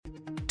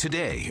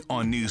Today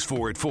on News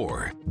 4 at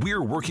 4,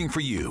 we're working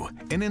for you.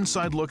 An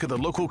inside look at the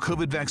local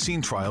COVID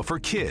vaccine trial for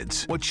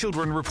kids, what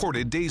children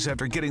reported days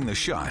after getting the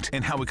shot,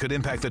 and how it could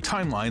impact the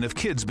timeline of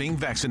kids being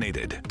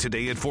vaccinated.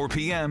 Today at 4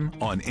 p.m.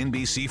 on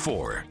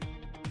NBC4.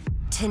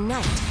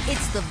 Tonight,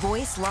 it's The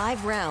Voice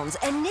Live rounds,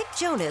 and Nick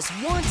Jonas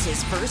wants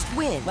his first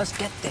win. Let's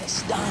get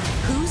this done.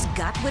 Who's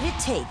got what it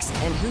takes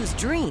and whose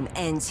dream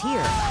ends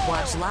here?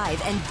 Watch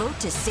live and vote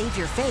to save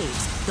your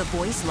faves. The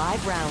Voice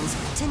Live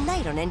rounds,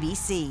 tonight on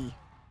NBC.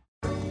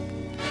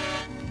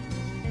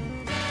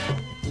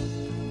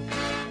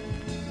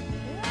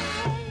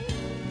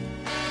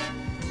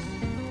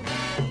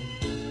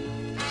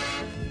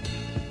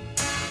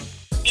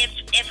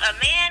 If a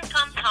man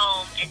comes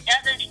home and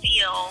doesn't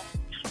feel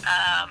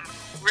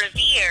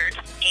revered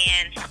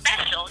and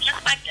special,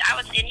 just like I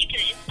was, and you can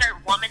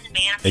insert woman,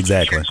 man,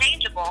 exactly,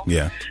 interchangeable.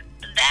 Yeah.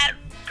 That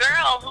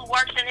girl who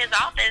works in his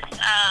office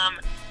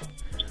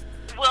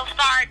will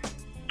start,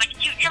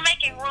 like, you're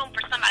making room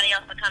for somebody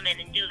else to come in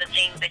and do the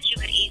things that you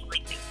could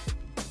easily do.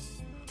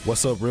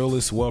 What's up,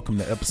 realists? Welcome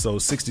to episode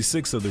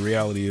 66 of The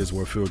Reality Is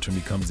Where Filtering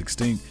Becomes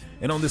Extinct.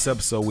 And on this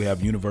episode, we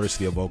have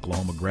University of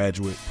Oklahoma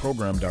graduate,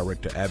 program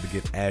director,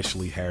 advocate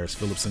Ashley Harris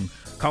Phillipson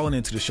calling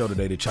into the show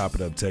today to chop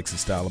it up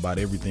Texas style about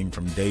everything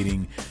from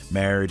dating,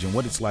 marriage, and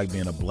what it's like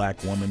being a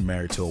black woman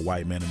married to a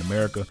white man in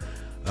America.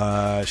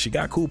 She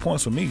got cool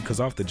points for me because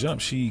off the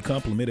jump, she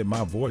complimented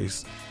my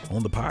voice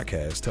on the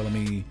podcast, telling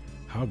me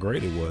how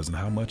great it was and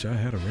how much I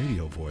had a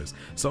radio voice.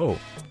 So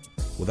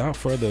without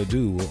further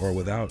ado, or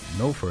without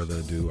no further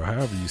ado, or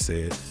however you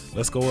say it,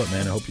 let's go up,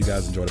 man. I hope you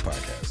guys enjoy the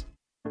podcast.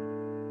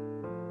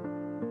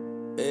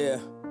 Yeah.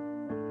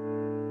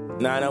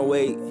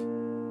 908.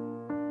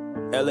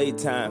 LA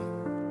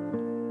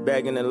time.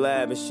 Back in the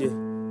lab and shit.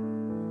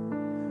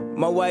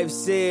 My wife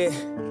said,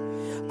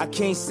 I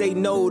can't say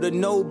no to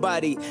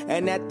nobody.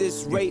 And at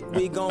this rate,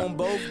 we gon'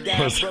 both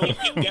die. What's up?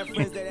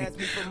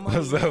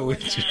 What's up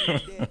with you?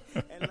 Nothing.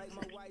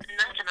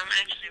 I'm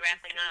actually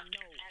wrapping up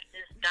at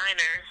this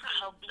diner.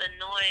 I hope the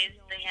noise,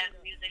 they have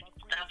music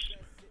and stuff,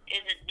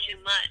 isn't too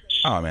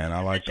much. Oh man,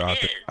 I like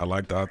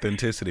the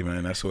authenticity,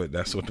 man. That's what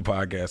the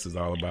podcast is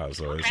all about.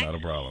 So okay. It's not a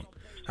problem.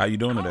 How you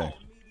doing today?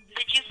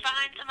 Did you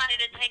find somebody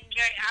to take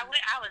care? I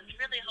was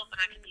really hoping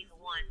I could be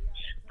the one,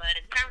 but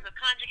in terms of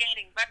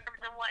conjugating verbs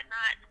and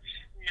whatnot,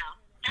 no.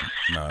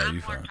 No, I'm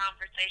you more fine.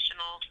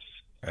 Conversational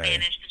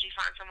Spanish. Did you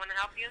find someone to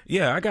help you?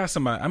 Yeah, I got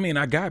somebody. I mean,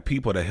 I got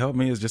people to help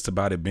me. It's just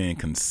about it being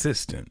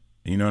consistent.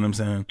 You know what I'm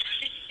saying?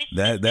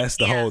 That's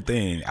the whole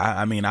thing.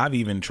 I mean, I've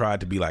even tried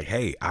to be like,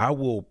 hey, I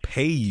will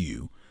pay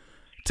you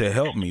to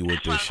help me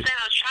with this shit. I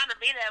was trying to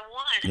be that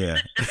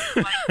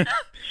one. Yeah.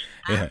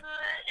 Yeah.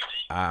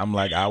 I'm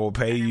like, I will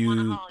pay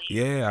you.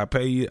 Yeah, I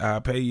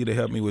pay you to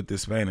help me with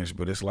this Spanish.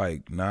 But it's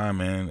like, nah,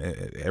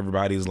 man.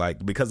 Everybody's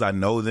like, because I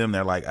know them,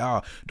 they're like,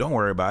 oh, don't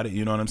worry about it.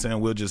 You know what I'm saying?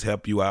 We'll just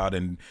help you out.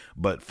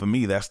 But for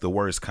me, that's the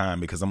worst kind,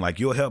 because I'm like,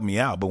 you'll help me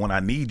out, but when I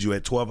need you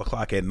at 12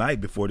 o'clock at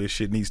night before this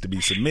shit needs to be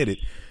submitted,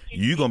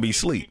 you're gonna be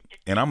asleep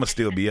and I'm gonna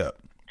still be up.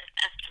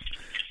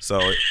 So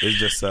it's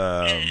just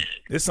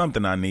it's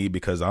something I need,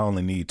 because I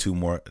only need two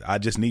more. I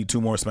just need 2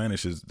 more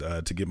Spanishes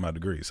to get my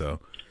degree. So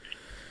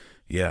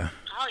yeah.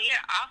 Oh, you're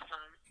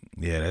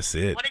awesome. Yeah, that's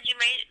it. What did you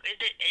make?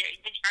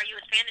 Are you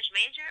a Spanish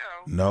major?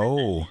 Or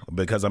no,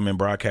 because I'm in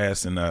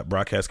broadcast and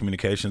broadcast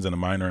communications and a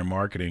minor in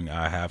marketing.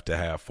 I have to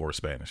have 4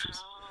 Spanishes.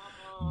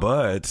 Oh,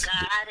 but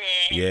got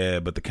it. Yeah,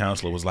 but the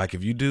counselor was like,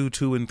 if you do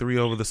 2 and 3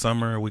 over the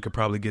summer, we could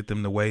probably get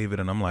them to waive it.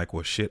 And I'm like,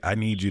 well, shit, I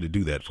need you to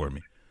do that for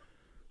me.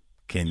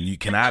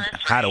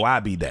 How do I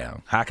be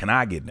down? How can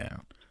I get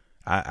down?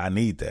 I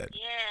need that.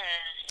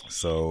 Yeah.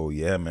 So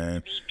yeah,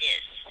 man.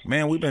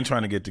 Man, we've been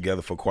trying to get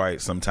together for quite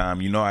some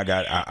time. You know,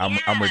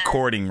 I'm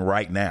recording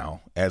right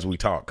now as we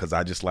talk, because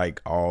I just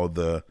like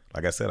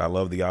like I said, I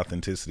love the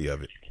authenticity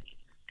of it.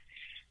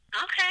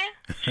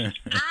 Okay.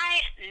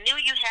 I knew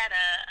you had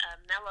a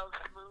mellow,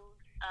 smooth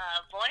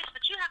voice,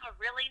 but you have a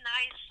really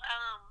nice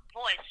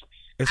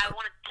voice. I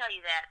want to tell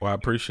you that. Well, I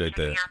appreciate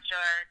that. Out your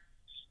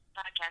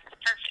podcast is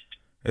perfect.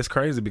 It's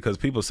crazy because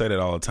people say that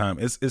all the time.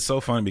 It's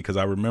so funny because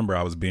I remember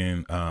I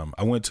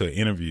went to an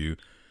interview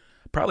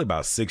probably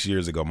about 6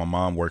 years ago. My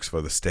mom works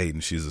for the state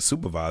and she's a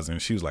supervisor,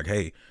 and she was like,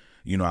 hey,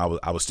 you know,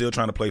 I was still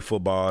trying to play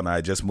football and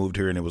I just moved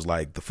here, and it was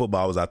like the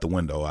football was out the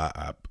window.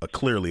 I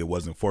clearly it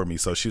wasn't for me.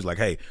 So she was like,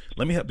 hey,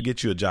 let me help you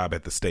get you a job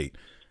at the state.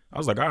 I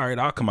was like, all right,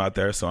 I'll come out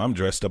there. So I'm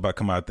dressed up. I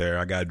come out there.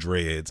 I got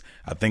dreads.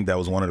 I think that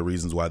was one of the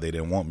reasons why they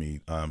didn't want me,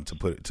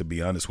 to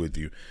be honest with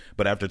you.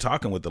 But after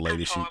talking with the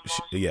lady,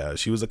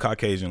 she was a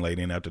Caucasian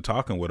lady. And after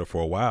talking with her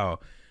for a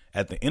while,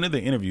 at the end of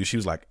the interview, she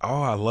was like,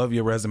 oh, I love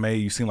your resume.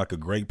 You seem like a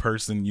great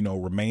person. You know,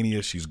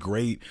 Romania, she's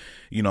great.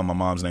 You know, my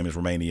mom's name is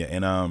Romania.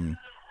 And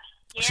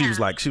Yeah. She was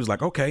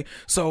like, okay,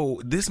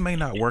 so this may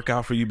not work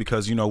out for you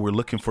because, you know, we're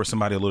looking for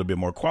somebody a little bit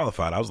more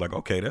qualified. I was like,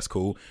 okay, that's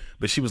cool.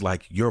 But she was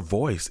like, your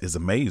voice is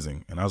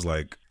amazing. And I was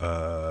like,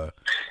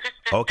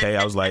 okay.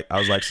 I was like,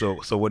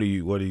 so what are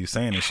you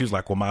saying? And she was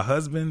like, well, my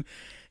husband,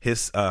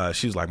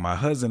 she was like, my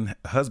husband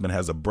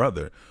has a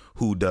brother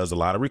who does a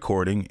lot of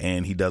recording,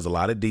 and he does a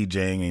lot of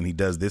DJing, and he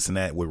does this and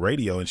that with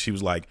radio. And she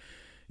was like,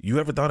 you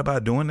ever thought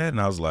about doing that?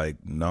 And I was like,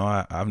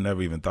 no, I've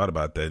never even thought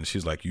about that. And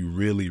she's like, you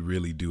really,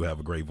 really do have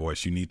a great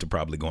voice. You need to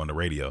probably go on the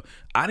radio.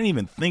 I didn't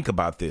even think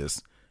about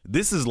this.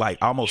 This is like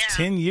almost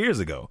 10 years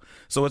ago.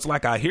 So it's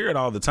like I hear it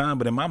all the time,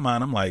 but in my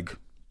mind, I'm like,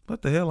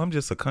 what the hell? I'm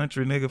just a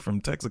country nigga from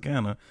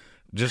Texarkana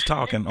just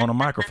talking on a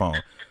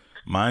microphone.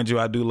 Mind you,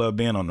 I do love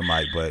being on the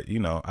mic, but, you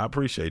know, I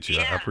appreciate you.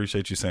 I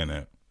appreciate you saying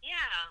that.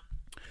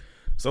 Yeah.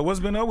 So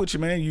what's been up with you,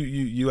 man?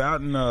 You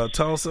out in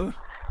Tulsa?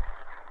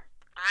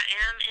 I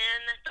am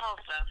in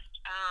Tulsa.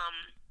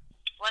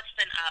 What's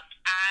been up?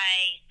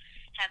 I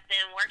have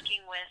been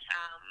working with,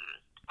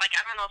 I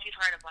don't know if you've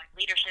heard of like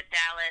Leadership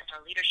Dallas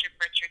or Leadership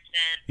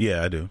Richardson.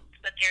 Yeah, I do.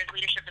 But there's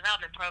leadership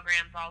development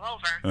programs all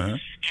over. Uh-huh.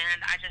 And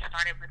I just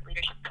started with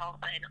Leadership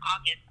Tulsa in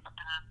August,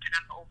 and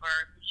I'm over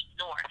Lead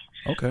North,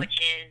 which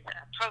is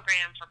a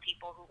program for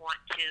people who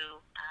want to,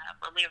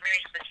 we are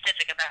very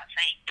specific about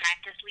saying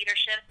practice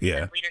leadership.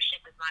 Yeah.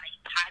 Leadership is not a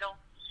title.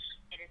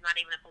 It is not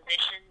even a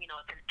position. You know,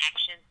 it's an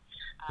action.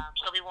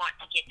 So we want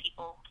to get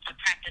people to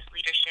practice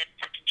leadership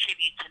to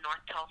contribute to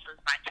North Tulsa's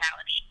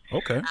vitality.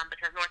 Okay.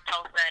 Because North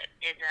Tulsa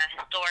is a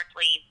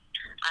historically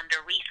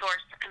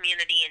under-resourced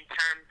community in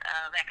terms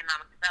of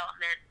economic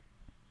development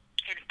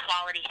and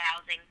quality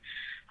housing.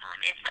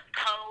 It's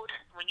code.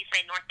 When you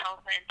say North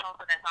Tulsa and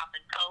Tulsa, that's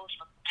often code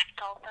for Black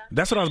Tulsa.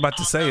 That's what I was about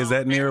to say. Is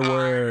that near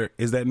where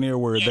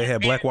they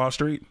have Black Wall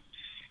Street?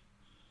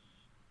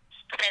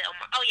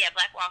 Oh yeah,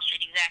 Black Wall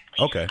Street, exactly.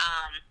 Okay.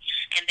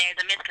 And there's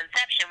a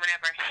misconception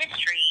whenever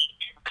history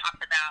is talked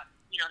about,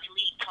 you know, they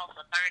leave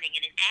Tulsa burning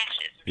and in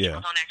ashes. And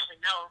people don't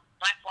actually know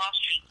Black Wall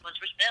Street was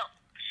rebuilt.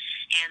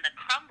 And the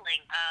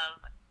crumbling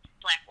of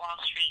Black Wall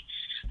Street,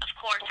 of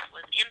course,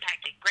 was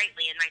impacted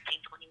greatly in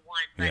 1921.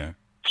 But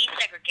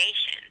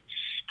desegregation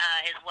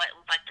is what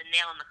was like the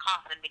nail in the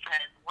coffin,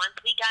 because once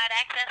we got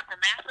access to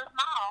Masters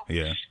Mall,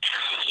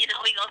 you know,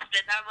 we gonna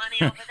spend our money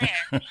over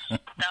there.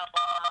 So,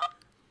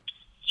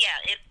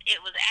 it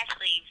was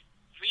actually,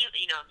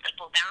 you know,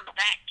 people bounced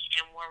back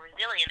and were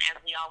resilient, as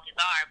we always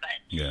are. But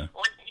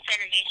once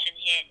desegregation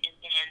hit and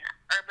then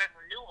urban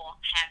renewal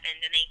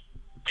happened, and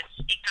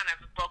it kind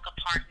of broke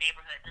apart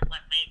neighborhoods and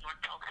what made North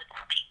Tulsa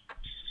distinct.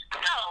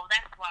 So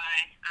that's why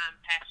I'm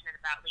passionate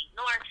about Lead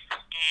North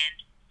and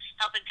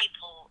helping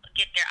people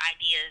get their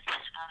ideas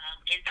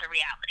into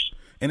reality.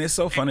 And it's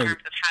so funny in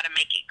terms of how to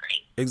make it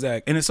great.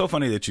 Exactly. And it's so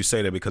funny that you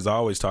say that, because I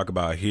always talk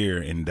about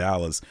here in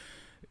Dallas,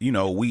 you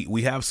know,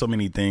 we have so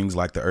many things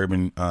like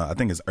the I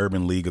think it's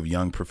Urban League of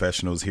Young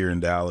Professionals here in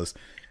Dallas.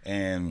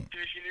 And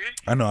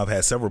I know I've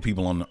had several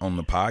people on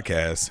the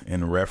podcast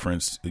in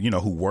reference, you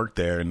know, who work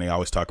there, and they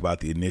always talk about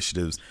the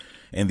initiatives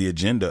and the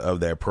agenda of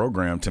that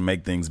program to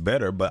make things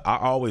better. But I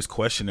always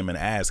question them and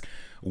ask,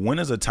 when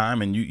is a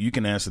time, and you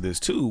can answer this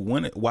too,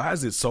 why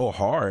is it so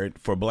hard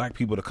for Black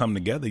people to come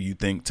together, you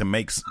think,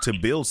 to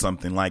build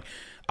something? Like,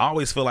 I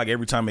always feel like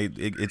every time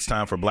it's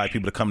time for Black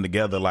people to come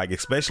together, like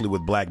especially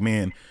with Black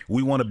men,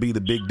 we want to be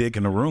the big dick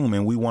in the room,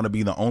 and we want to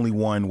be the only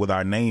one with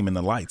our name in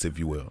the lights, if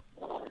you will.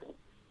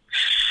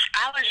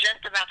 I was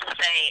just about to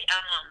say,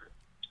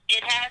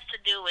 it has to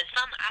do with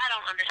I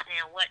don't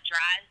understand what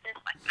drives this.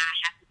 Like, I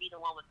have to be the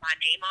one with my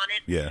name on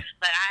it. Yeah.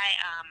 But I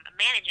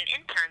managed an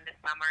intern this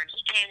summer, and he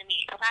came to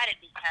me excited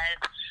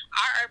because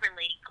our Urban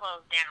League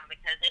closed down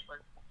because it was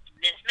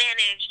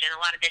mismanaged and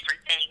a lot of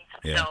different things.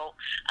 Yeah. So,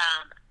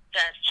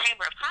 the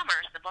Chamber of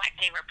Commerce, the Black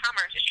Chamber of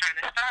Commerce, is trying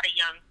to start a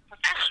young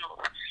professionals.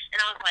 And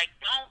I was like,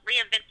 don't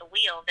reinvent the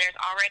wheel. There's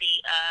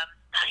already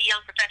a young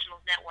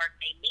professionals network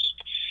they meet.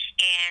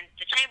 And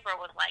the Chamber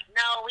was like,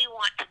 no, we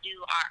want to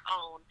do our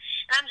own.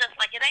 And I'm just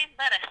like, it ain't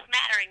but a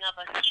smattering of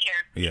us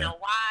here. Yeah. You know,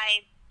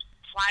 why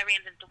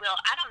reinvent the wheel?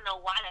 I don't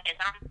know why that is.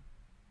 I don't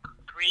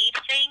greed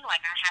thing.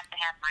 Like, I have to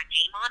have my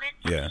name on it.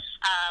 Yeah.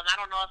 I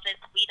don't know if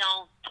it's,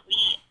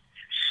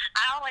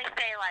 I always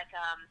say, like,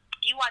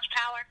 you watch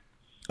Power?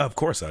 Of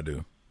course I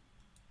do.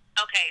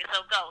 Okay,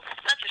 so Ghost,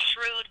 such a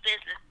shrewd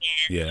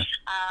businessman. Yeah.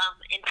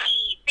 And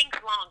he thinks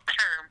long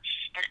term.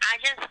 And I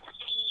just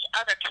see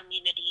other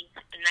communities,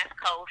 and that's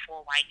code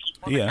for white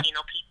people,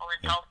 Latino people in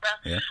Tulsa,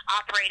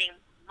 operating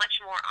much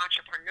more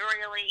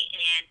entrepreneurially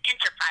and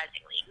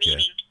enterprisingly,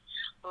 meaning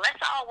let's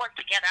all work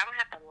together. I don't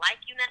have to like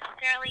you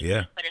necessarily,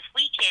 but if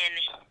we can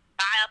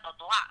buy up a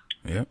block,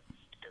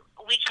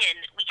 we can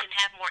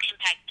have more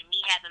impact than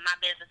me having my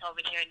business over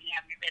here and you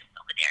have your business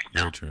over there. So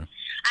very true.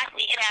 I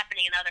see it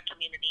happening in other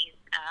communities.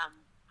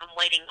 I'm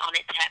waiting on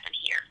it to happen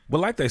here.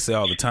 Well, like they say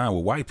all the time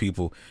with white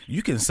people,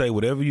 you can say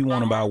whatever you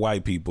want about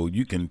white people.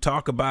 You can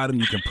talk about them.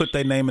 You can put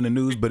their name in the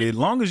news. But as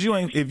long as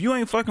if you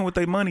ain't fucking with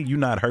their money, you're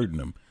not hurting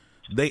them.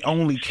 They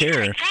only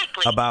care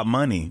about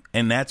money.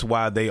 And that's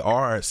why they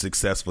are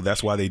successful.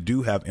 That's why they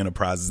do have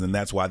enterprises. And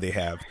that's why they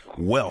have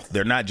wealth.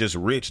 They're not just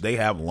rich. They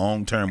have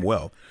long-term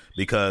wealth.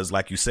 Because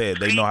like you said,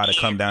 they know how to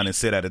come down and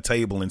sit at a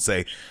table and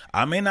say,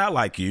 I may not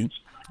like you,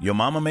 your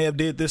mama may have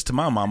did this to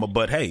my mama,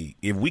 but hey,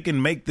 if we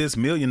can make this $1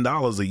 million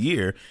a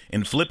year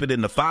and flip it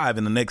into 5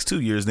 in the next 2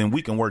 years, then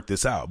we can work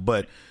this out.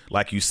 But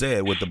like you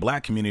said, with the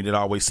black community, it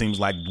always seems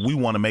like we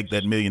want to make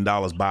that $1 million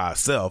by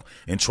ourselves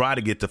and try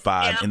to get to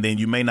 5, and then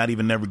you may not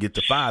even never get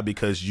to 5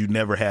 because you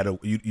never had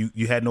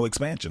you had no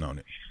expansion on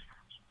it.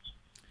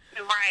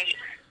 Right.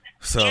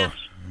 So,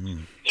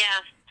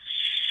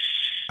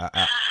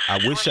 I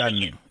wish I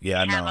knew.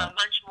 Yeah, I know. Have a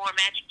bunch more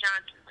Magic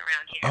Johnsons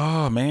around here.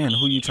 Oh man,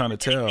 who you trying to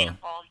tell?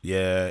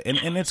 Yeah,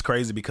 and it's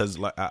crazy because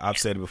like I've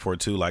said it before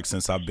too. Like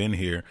since I've been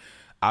here,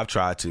 I've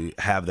tried to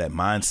have that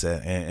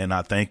mindset, and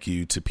I thank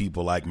you to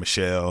people like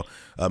Michelle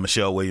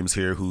Williams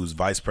here, who's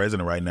vice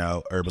president right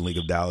now, Urban League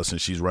of Dallas, and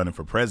she's running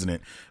for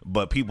president.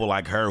 But people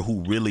like her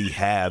who really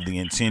have the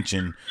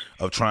intention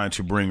of trying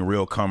to bring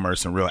real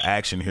commerce and real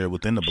action here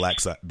within the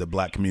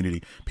black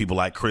community. People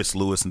like Chris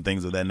Lewis and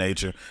things of that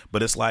nature.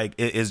 But it's like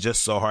it's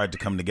just so hard to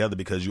come together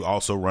because you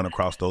also run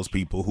across those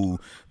people who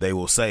they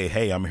will say,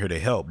 "Hey, I'm here to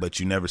help," but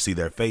you never see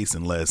their face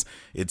unless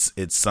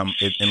it's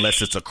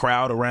a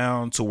crowd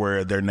around to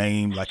where their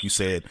name, like you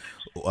said,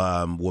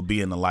 will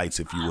be in the lights,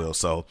 if you will.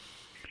 So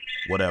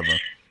whatever.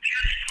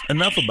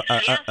 Enough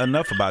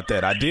about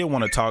that. I did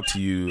want to talk to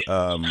you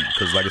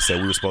because, like I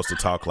said, we were supposed to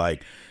talk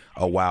like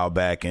a while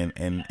back,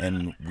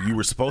 and you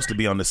were supposed to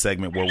be on the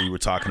segment where we were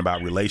talking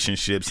about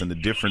relationships and the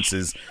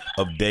differences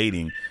of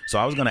dating. So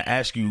I was going to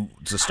ask you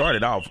to start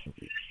it off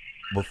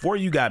before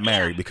you got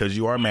married, because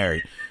you are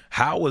married.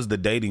 How was the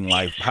dating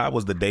life? How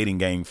was the dating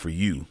game for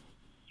you?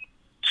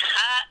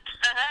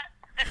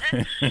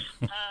 The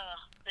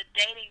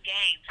dating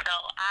game. So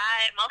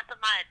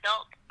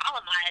all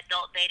of my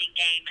adult dating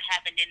game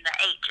happened in the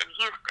H in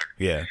Houston.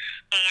 Yeah.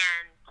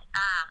 And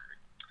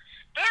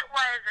it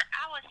was,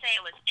 I would say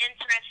it was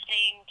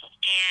interesting,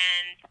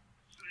 and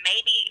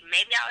maybe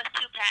I was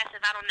too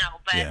passive, I don't know.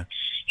 But,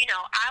 you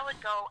know, I would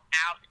go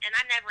out, and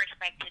I never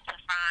expected to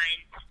find,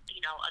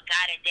 you know, a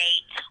guy to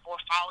date or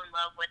fall in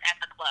love with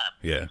at the club.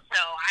 Yeah.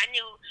 So I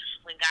knew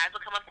when guys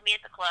would come up to me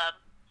at the club,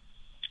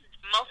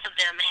 most of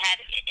them had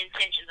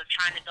intentions of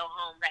trying to go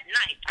home that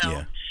night.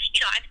 So, you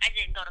know, I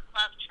didn't go to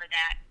clubs for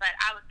that, but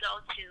I would go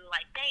to,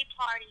 like, day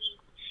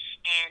parties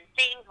and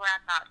things where I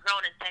thought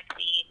grown and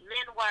sexy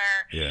men were.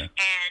 Yeah.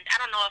 And I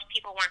don't know if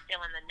people weren't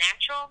feeling the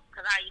natural,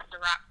 because I used to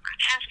rock my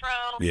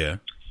afro. Yeah.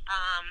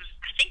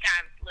 I think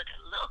I look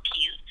a little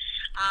cute.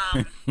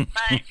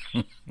 But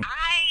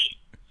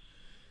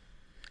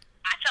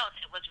I felt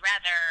it was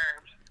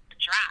rather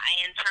dry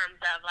in terms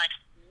of, like,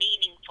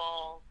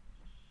 meaningful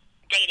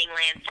dating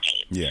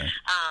landscape. Yeah.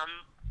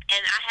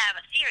 And I have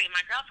a theory.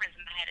 My girlfriends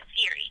and I had a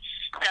theory.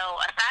 So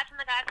aside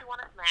from the guys who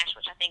want to smash,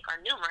 which I think are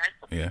numerous,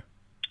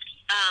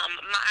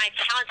 my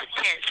talented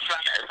tennis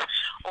brothers,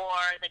 or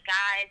the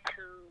guys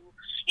who,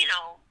 you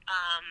know,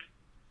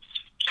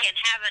 can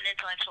have an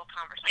intellectual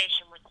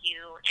conversation with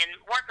you and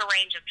work a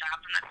range of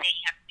jobs. I'm not saying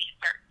you have to be a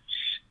certain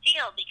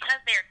field,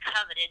 because they're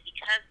coveted,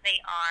 because they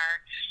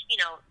are,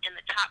 you know, in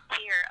the top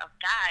tier of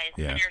guys.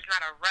 There's not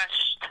a rush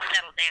to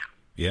settle down.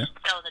 Yeah.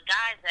 So the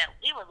guys that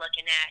we were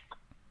looking at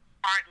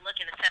aren't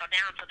looking to settle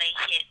down until they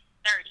hit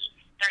 30,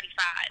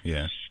 35.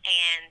 Yeah.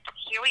 And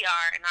here we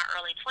are in our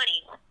early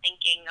 20s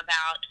thinking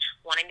about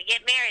wanting to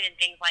get married and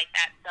things like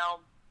that.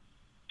 So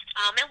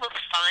it was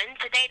fun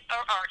to date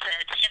or to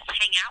just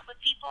hang out with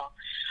people.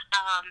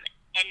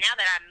 And now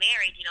that I'm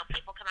married, you know,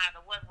 people come out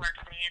of the woodwork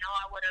saying, "Oh,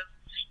 I would have,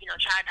 you know,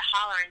 tried to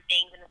holler and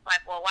things." And it's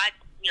like, well, why,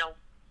 you know,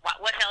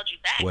 what held you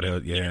back? What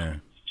held? Yeah. You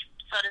know?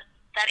 So does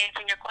that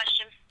answer your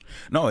question?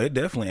 No, it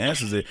definitely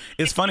answers it.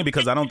 It's funny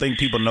because I don't think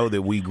people know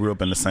that we grew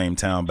up in the same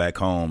town back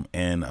home,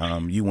 and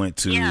you went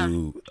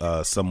to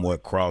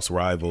somewhat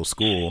cross-rival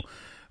school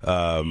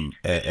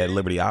at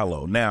Liberty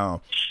Alo.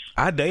 Now,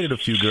 I dated a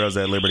few girls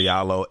at Liberty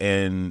Alo,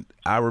 and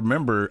I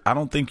remember, I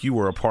don't think you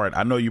were a part,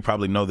 I know you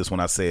probably know this when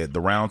I said the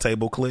Round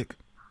Table Clique.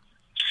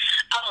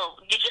 Oh,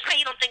 did you say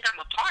you don't think I'm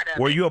a part of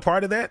it? Were you a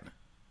part of that?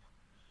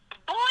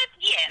 Boy,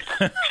 yes.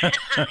 You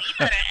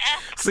better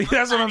ask. See,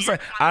 that's what I'm saying.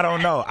 I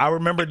don't know. I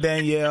remember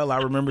Danielle.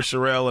 I remember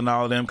Sherelle and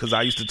all of them, because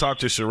I used to talk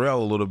to Sherelle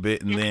a little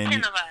bit, and then 10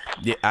 of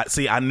us.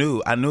 Yeah, I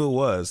knew it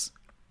was.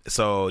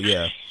 So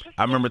yeah,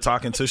 I remember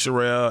talking to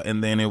Sherelle,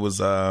 and then it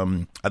was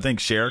I think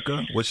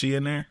Sherika, was she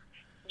in there?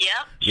 Yep.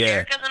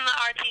 Yeah. Sherika's in the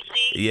RTC.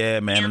 Yeah,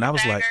 man. Kim and I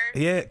was Saggers.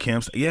 like, yeah,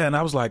 Kim. Yeah, and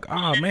I was like,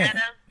 oh man.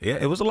 Yeah,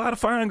 it was a lot of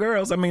fine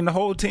girls. I mean, the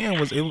whole 10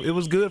 was it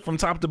was good from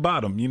top to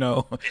bottom. You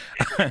know,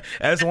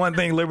 that's one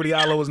thing Liberty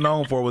Alo was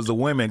known for, was the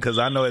women. Because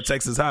I know at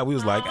Texas High we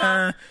was like,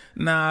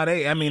 nah.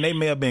 They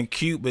may have been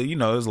cute, but you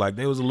know, it was like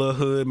they was a little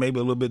hood, maybe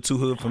a little bit too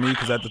hood for me.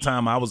 Because at the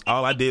time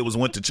all I did was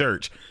went to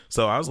church,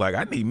 so I was like,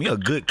 I need me a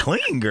good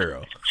clean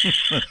girl. To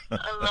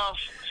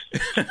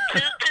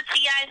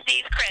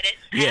TISD's credit.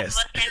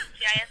 Yes.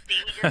 TISD,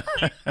 we just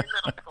went to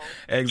middle school.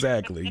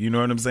 Exactly. You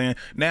know what I'm saying?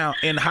 Now,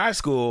 in high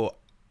school,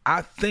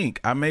 I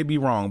think, I may be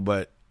wrong,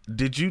 but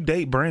did you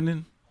date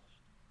Brandon?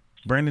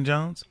 Brandon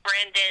Jones?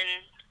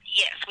 Brandon,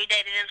 yes, we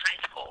dated in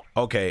high school.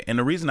 Okay, and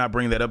the reason I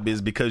bring that up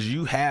is because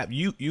you have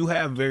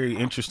very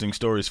interesting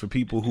stories for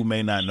people who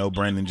may not know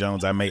Brandon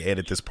Jones. I may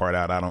edit this part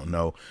out, I don't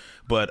know,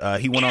 but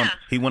he went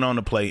on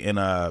to play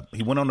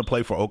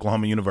for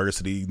Oklahoma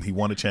University. He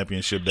won a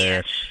championship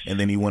there, and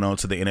then he went on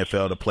to the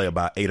NFL to play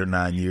about 8 or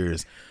 9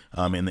 years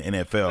in the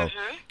NFL.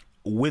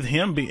 With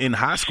him in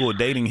high school,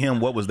 dating him,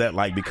 what was that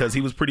like? Because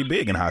he was pretty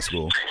big in high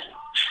school.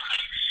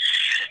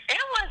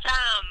 It was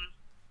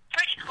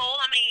pretty cool.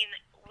 I mean,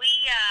 we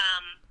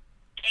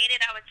dated,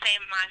 I would say,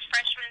 my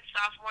freshman,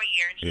 sophomore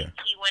year, and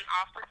he went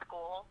off to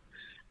school.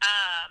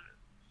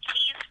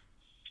 He's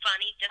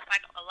funny, just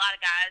like a lot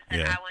of guys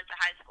that I went to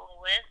high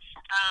school with.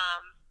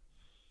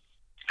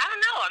 I don't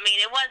know. I mean,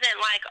 it wasn't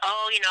like,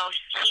 oh, you know,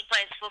 he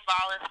plays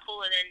football, is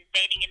cooler than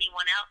dating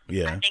anyone else.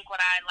 Yeah. I think what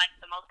I liked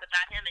the most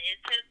about him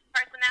is his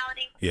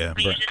personality. Yeah.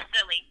 But he's just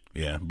silly.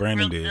 Yeah,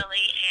 Brandon Real did.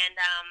 silly, and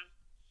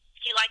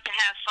he liked to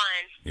have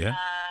fun. Yeah.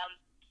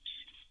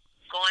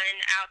 Going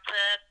out to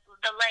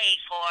the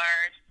lake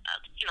or,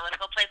 you know, let's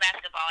go play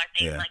basketball or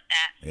things like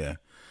that. Yeah.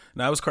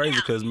 Now, it was crazy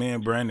because me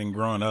and Brandon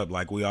growing up,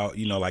 like we all,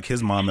 you know, like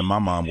his mom and my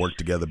mom worked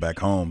together back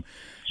home.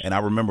 And I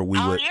remember we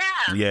would,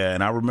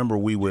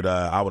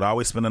 I would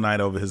always spend the night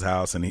over his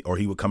house, and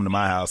he would come to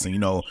my house, and you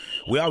know,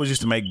 we always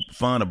used to make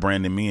fun of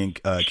Brandon, me and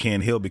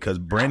Ken Hill, because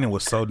Brandon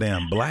was so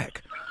damn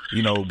black.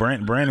 You know,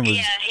 Brandon was.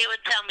 Yeah, he would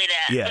tell me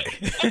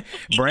that.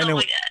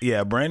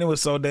 Yeah, Brandon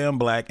was so damn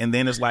black, and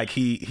then it's like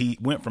he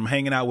went from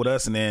hanging out with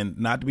us, and then,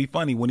 not to be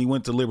funny, when he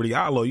went to Liberty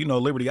Hollow, you know,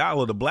 Liberty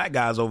Hollow, the black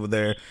guys over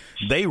there,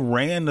 they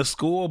ran the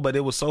school, but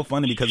it was so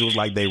funny because it was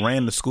like they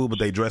ran the school, but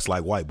they dressed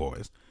like white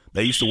boys.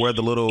 They used to wear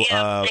the little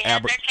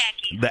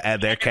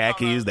their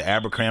khakis, the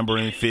Abercrombie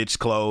and Fitch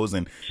clothes,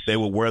 and they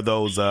would wear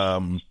those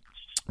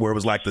where it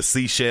was like the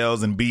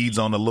seashells and beads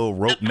on the little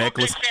rope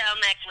necklace.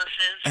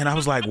 And I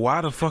was like, why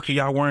the fuck are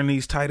y'all wearing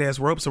these tight ass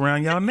ropes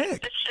around y'all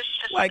neck?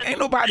 Like, ain't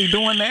nobody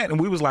doing that. And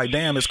we was like,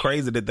 damn, it's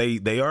crazy that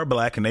they are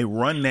black and they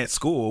run that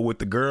school with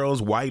the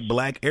girls, white,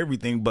 black,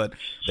 everything, but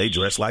they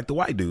dress like the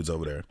white dudes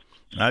over there.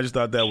 And I just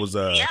thought that was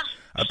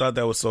I thought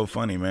that was so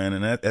funny, man.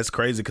 And that's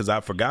crazy because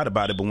I forgot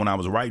about it. But when I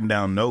was writing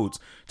down notes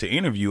to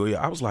interview her,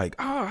 I was like,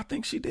 oh, I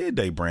think she did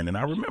date Brandon.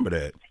 I remember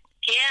that.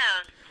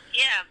 Yeah.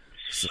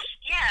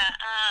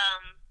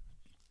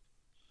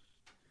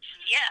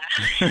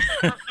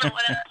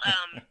 What else?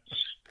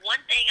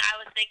 One thing I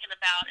was thinking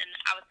about, and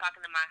I was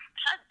talking to my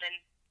husband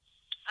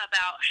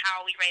about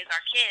how we raise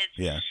our kids,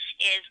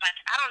 is like,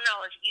 I don't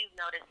know if you've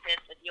noticed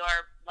this with your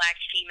black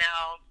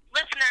female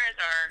listeners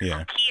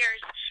or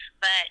peers,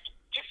 but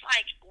just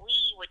like we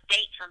would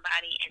date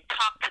somebody and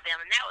talk to them,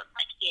 and that was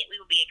like it. We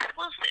would be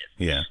exclusive.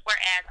 Yeah.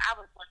 Whereas I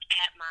would look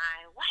at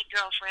my white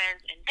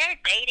girlfriends, and they're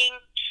dating,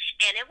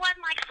 and it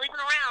wasn't like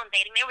sleeping around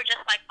dating. They were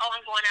just like, oh,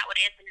 I'm going out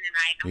with Anthony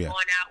tonight. I'm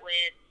going out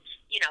with,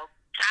 you know,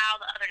 Kyle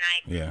the other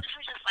night. Yeah. I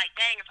was just like,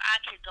 dang, if I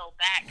could go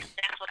back,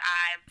 that's what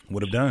I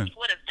would have done.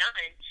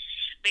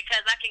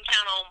 Because I can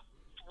count on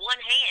one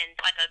hand,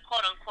 like a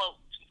quote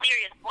unquote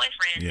serious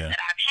boyfriend that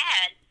I've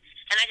had.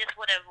 And I just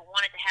would have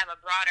wanted to have a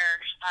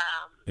broader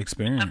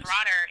experience.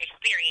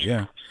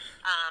 Yeah.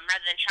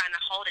 Rather than trying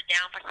to hold it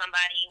down for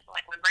somebody.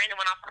 Like when Brandon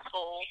went off to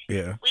school,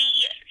 we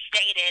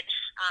dated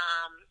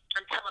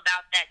until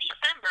about that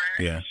December.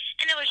 Yeah.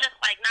 And it was just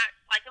like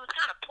it was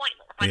kind of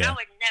pointless. Like I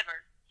would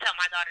never tell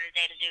my daughter to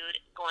date a dude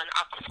going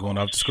off to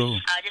school.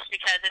 Just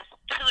because it's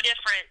two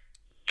different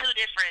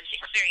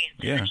experiences.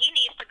 Yeah. And he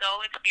needs to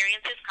go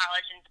experience his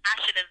college, and I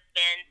should have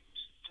been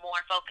more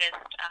focused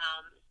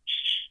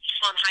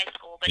on high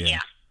school, but it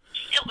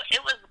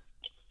was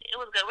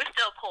good. We're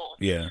still cool.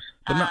 Yeah,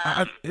 but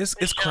no,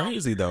 it's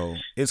crazy though.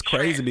 It's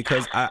crazy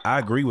because I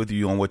agree with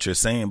you on what you're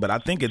saying, but I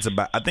think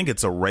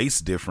it's a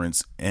race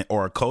difference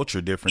or a culture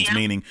difference.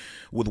 Meaning,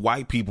 with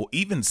white people,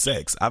 even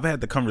sex. I've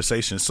had the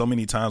conversation so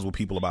many times with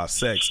people about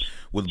sex.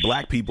 With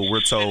black people,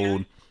 we're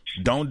told,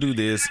 don't do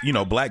this. You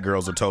know, black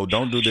girls are told,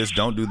 don't do this,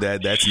 don't do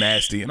that. That's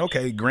nasty. And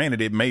okay, granted,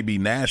 it may be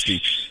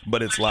nasty,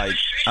 but it's like,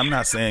 I'm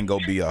not saying go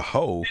be a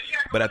hoe,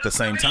 but at the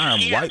same time,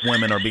 white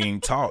women are being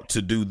taught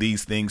to do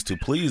these things to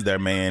please their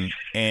man,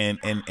 and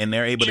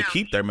they're able to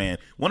keep their man.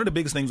 One of the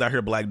biggest things I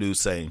hear black dudes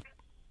say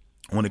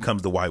when it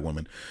comes to white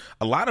women,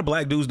 a lot of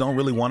black dudes don't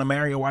really want to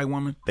marry a white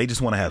woman. They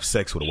just want to have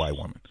sex with a white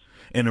woman.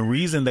 And the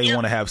reason they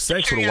want to have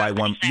sex with a white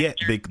woman,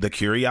 the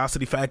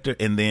curiosity factor,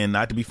 and then,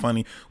 not to be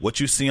funny, what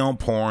you see on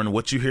porn,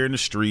 what you hear in the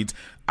streets.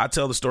 I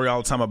tell the story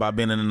all the time about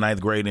being in the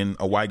 9th grade, and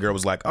a white girl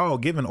was like, oh,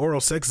 giving oral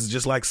sex is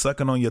just like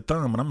sucking on your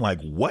thumb. And I'm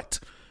like,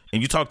 what?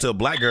 And you talk to a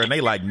black girl, and they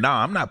like,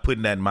 nah, I'm not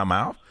putting that in my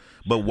mouth.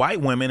 But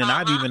white women, and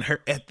I've even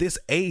heard at this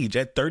age,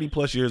 at 30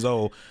 plus years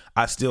old,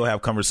 I still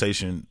have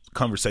conversations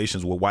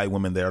with white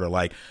women that are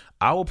like,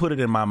 I will put it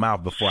in my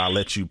mouth before I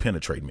let you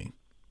penetrate me.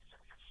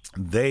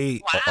 They're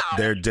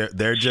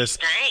just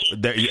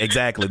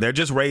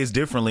raised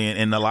differently,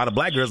 and a lot of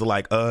black girls are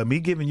like, me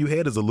giving you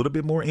head is a little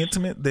bit more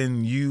intimate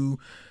than you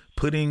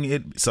putting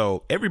it.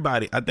 So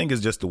everybody, I think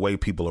it's just the way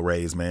people are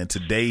raised, man. To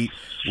date,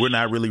 we're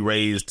not really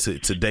raised to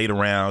date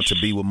around, to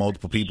be with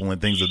multiple people and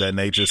things of that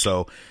nature.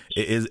 So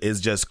it's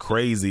just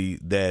crazy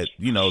that,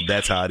 you know,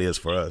 that's how it is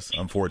for us,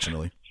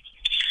 unfortunately.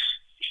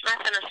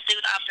 That's an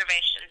astute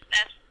observation.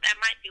 That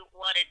might be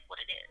what it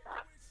is.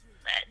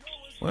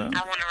 But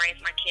I want to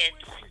raise my kids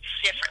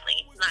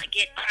differently, not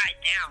get tied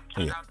down.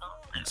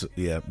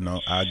 Yeah, no,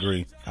 I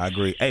agree.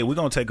 Hey, we're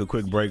gonna take a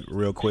quick break,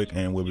 real quick,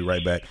 and we'll be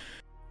right back.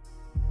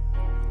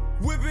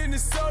 Whipping the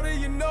soda,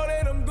 you know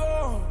that I'm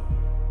gone.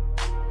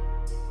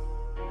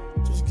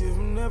 Just give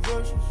him that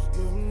brush, just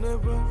give him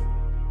that brush.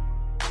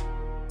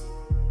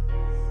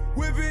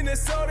 Whipping the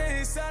soda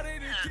inside of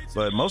the kitchen.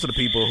 But most of the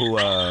people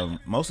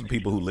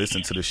who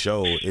listen to the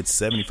show, it's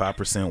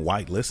 75%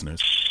 white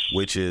listeners,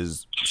 which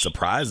is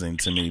surprising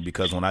to me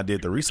because when I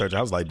did the research,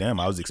 I was like, damn,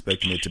 I was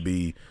expecting it to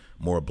be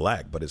more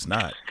black, but it's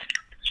not.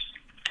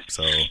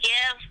 So yeah,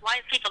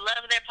 white people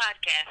love their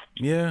podcast.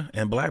 Yeah,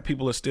 and black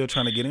people are still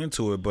trying to get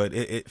into it, but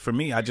it for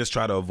me, I just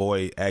try to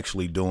avoid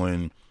actually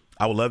doing.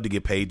 I would love to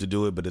get paid to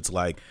do it, but it's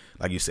like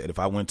you said, if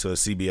I went to a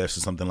CBS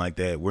or something like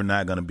that, we're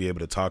not going to be able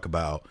to talk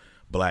about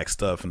black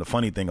stuff. And the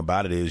funny thing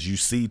about it is you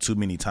see too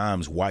many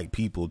times white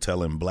people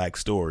telling black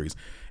stories.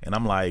 And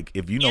I'm like,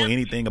 if you know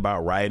anything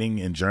about writing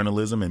and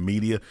journalism and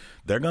media,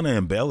 they're going to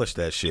embellish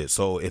that shit.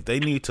 So if they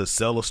need to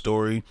sell a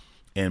story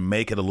and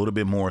make it a little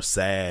bit more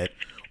sad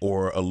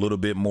or a little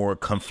bit more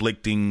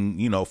conflicting,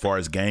 you know, as far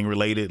as gang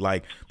related,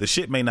 like the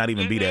shit may not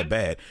even be that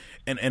bad.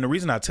 And the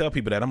reason I tell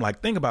people that, I'm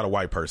like, think about a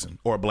white person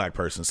or a black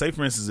person. Say,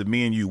 for instance, if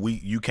me and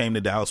you came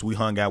to Dallas, we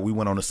hung out, we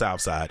went on the South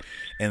Side,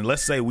 and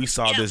let's say we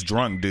saw this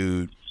drunk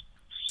dude,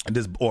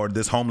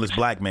 this homeless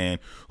black man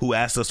who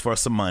asked us for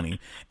some money,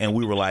 and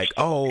we were like,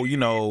 oh, you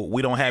know,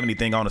 we don't have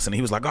anything on us, and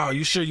he was like, oh,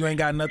 you sure you ain't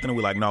got nothing? And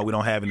we're like, no, we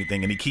don't have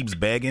anything, and he keeps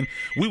begging.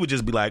 We would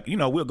just be like, you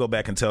know, we'll go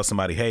back and tell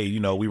somebody, hey, you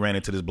know, we ran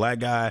into this black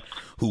guy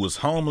who was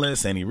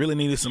homeless and he really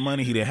needed some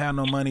money, he didn't have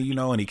no money, you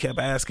know, and he kept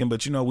asking,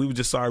 but you know, we were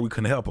just sorry we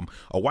couldn't help him.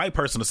 A white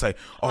person to say,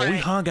 oh, we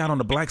hung out on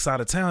the black side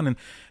of town, and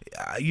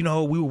you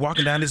know, we were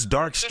walking down this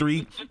dark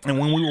street, and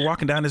when we were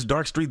walking down this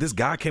dark street, this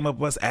guy came up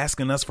with us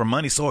asking us for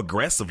money so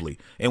aggressively.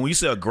 And when you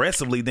say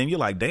aggressively, then you're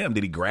like, damn,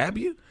 did he grab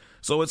you?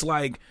 So it's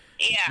like,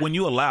 when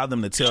you allow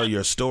them to tell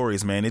your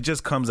stories, man, it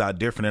just comes out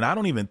different. And I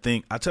don't even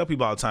think, I tell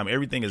people all the time,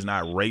 everything is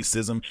not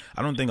racism.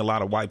 I don't think a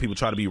lot of white people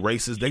try to be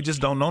racist. They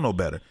just don't know no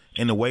better.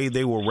 And the way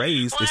they were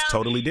raised is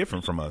totally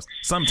different from us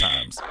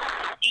sometimes.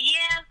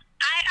 Yeah,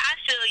 I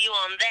feel you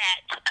on that.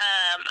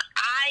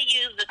 I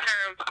use the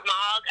term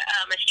smog.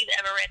 If you've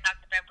ever read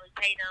Dr. Beverly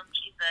Tatum,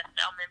 she's a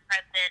Spelman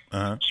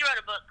president. She wrote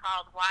a book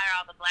called Why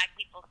Are All the Black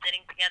People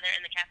Sitting Together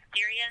in the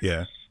Cafeteria?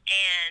 Yeah.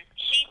 And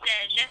she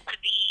says just to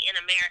be in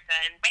America,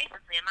 and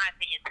basically, in my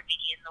opinion, to be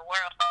in the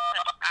world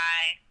touched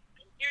by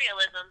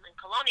imperialism and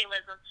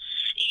colonialism,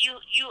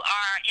 you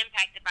are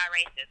impacted by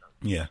racism.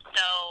 Yeah.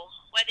 So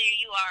whether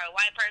you are a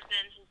white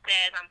person who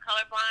says I'm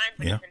colorblind,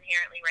 but is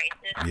inherently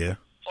racist,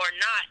 or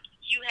not,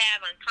 you have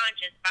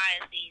unconscious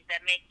biases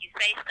that make you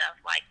say stuff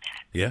like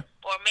that. Yeah.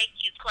 Or make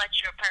you clutch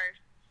your purse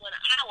when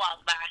I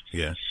walk by.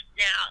 Yeah.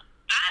 Now,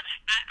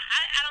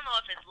 I don't know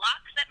if it's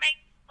locks that make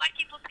black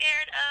people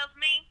scared of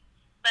me,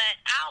 but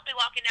I'll be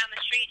walking down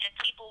the street and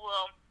people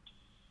will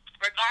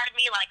regard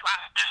me like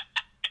are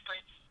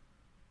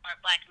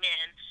black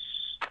men.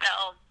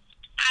 So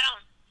I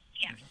don't.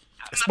 Yeah.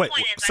 Wait,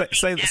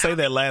 say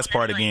that last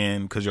part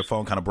again, because your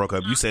phone kind of broke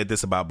up. You said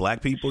this about black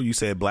people. You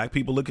said black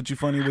people look at you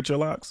funny with your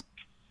locks.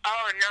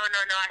 Oh no! I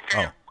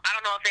said I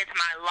don't know if it's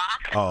my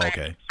locks. Oh, but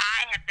okay. I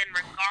have been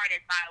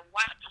regarded by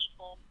white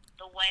people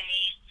the way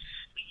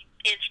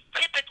it's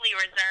typically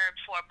reserved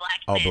for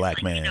black men. Oh, black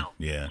men.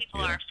 You know,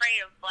 people are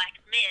afraid of black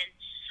men.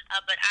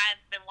 But I've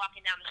been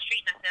walking down the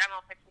street and I said, I don't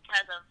know if it's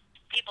because of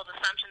people's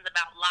assumptions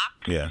about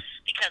locks. Yeah.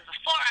 Because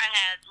before I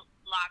had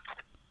locks,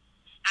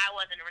 I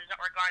wasn't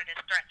regarded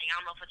as threatening.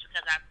 I don't know if it's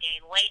because I've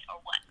gained weight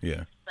or what.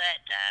 Yeah.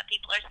 But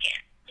people are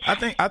scared.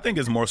 I think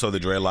it's more so the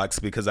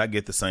dreadlocks, because I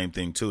get the same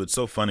thing too. It's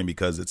so funny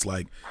because it's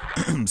like,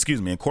 excuse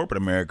me, in corporate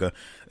America,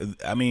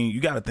 I mean,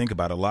 you got to think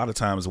about it. A lot of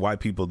times white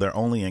people, their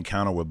only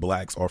encounter with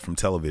blacks are from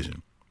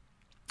television.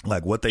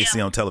 Like what they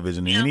see on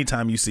television. And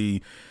anytime you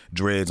see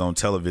dreads on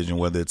television,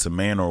 whether it's a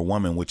man or a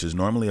woman, which is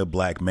normally a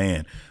black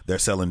man, they're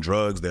selling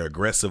drugs, they're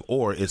aggressive,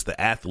 or it's the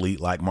athlete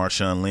like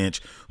Marshawn Lynch,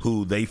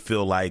 who they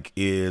feel like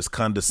is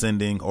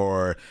condescending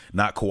or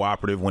not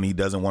cooperative when he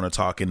doesn't want to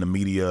talk in the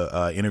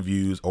media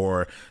interviews,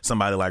 or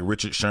somebody like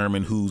Richard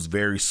Sherman, who's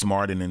very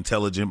smart and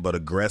intelligent but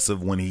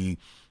aggressive when he,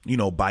 you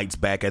know, bites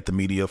back at the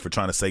media for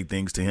trying to say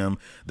things to him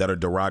that are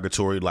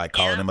derogatory, like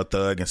calling him a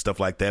thug and stuff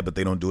like that. But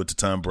they don't do it to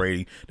Tom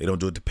Brady. They don't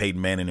do it to Peyton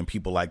Manning and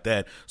people like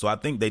that. So I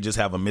think they just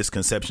have a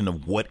misconception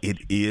of what it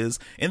is.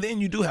 And then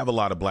you do have a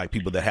lot of black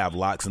people that have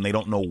locks and they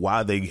don't know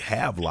why they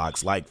have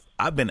locks. Like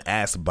I've been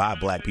asked by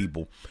black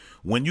people,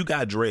 when you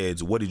got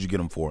dreads, what did you get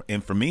them for?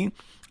 And for me,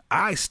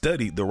 I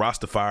studied the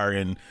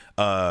Rastafarian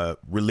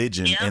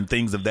religion and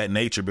things of that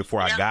nature before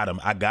I got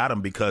them. I got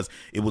them because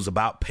it was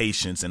about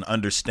patience and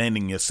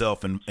understanding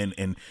yourself and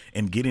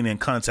getting in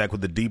contact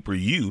with the deeper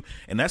you.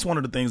 And that's one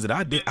of the things that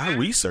I did. I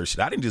researched it.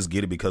 I didn't just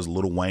get it because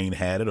Lil Wayne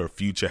had it or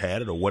Future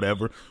had it or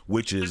whatever,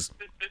 which is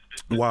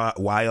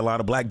why a lot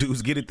of black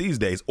dudes get it these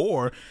days,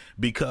 or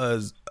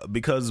because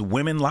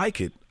women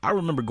like it. I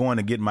remember going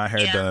to get my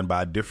hair done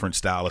by a different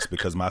stylist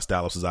because my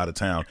stylist was out of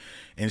town,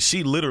 and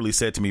she literally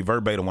said to me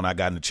verbatim when I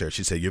got in the chair,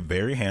 she said, "You're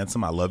very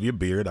handsome. I love your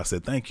beard." I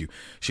said, "Thank you."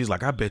 She's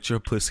like, "I bet your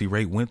pussy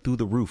rate went through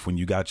the roof when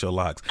you got your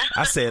locks."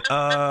 I said,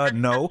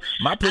 "No,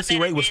 my pussy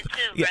rate was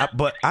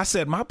but I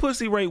said my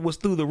pussy rate was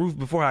through the roof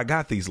before I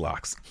got these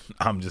locks."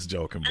 I'm just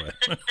joking,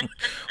 but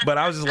but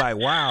I was just like,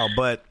 wow.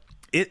 But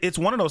it's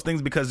one of those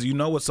things, because you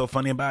know what's so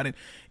funny about it?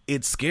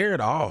 It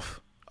scared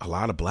off a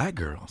lot of black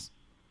girls.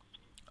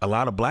 A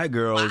lot of black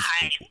girls,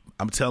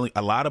 I'm telling you,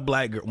 a lot of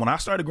black girls, when I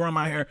started growing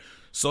my hair,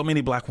 so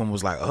many black women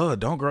was like, "Oh,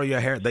 don't grow your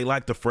hair." They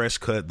like the fresh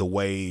cut, the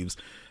waves.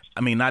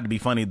 I mean, not to be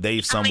funny,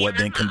 they've somewhat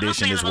been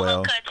conditioned as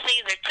well.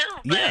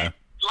 Yeah.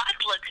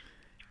 Locks look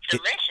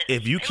delicious.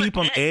 If you keep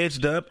them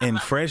edged up and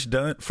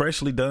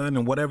freshly done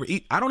and whatever,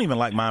 I don't even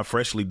like mine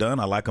freshly done.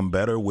 I like them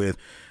better with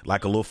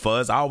like a little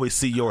fuzz. I always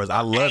see yours.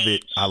 I love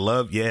it. I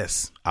love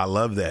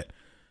that.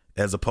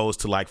 As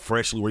opposed to like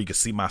freshly where you can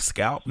see my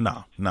scalp.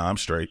 No, I'm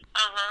straight.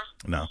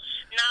 No,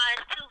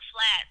 it's too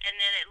flat, and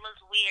then it looks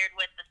weird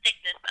with the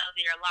thickness of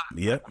your locks.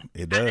 Yep,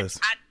 it does.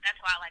 That's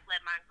why I like let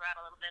mine grow out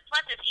a little bit.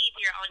 Plus, it's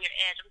easier on your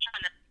edge. I'm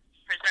trying to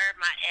preserve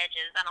my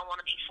edges. I don't want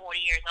to be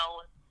 40 years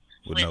old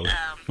with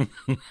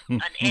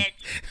an edge,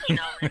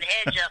 an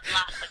edge up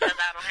lock because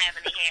I don't have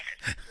any hair.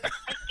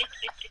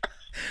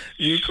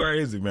 You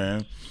crazy,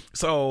 man.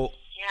 So.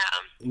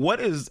 Yeah. What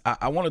is?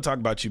 I want to talk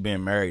about you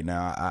being married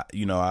now.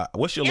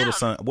 What's your little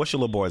son? What's your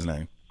little boy's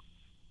name?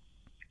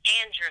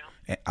 Andrew.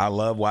 I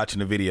love watching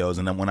the videos,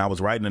 and then when I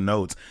was writing the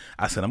notes,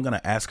 I said I'm going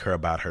to ask her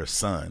about her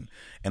son,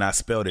 and I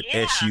spelled it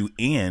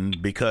S-U-N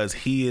because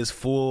he is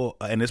full.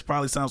 And this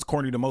probably sounds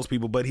corny to most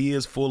people, but he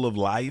is full of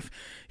life.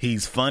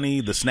 He's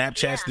funny. The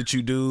Snapchats that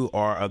you do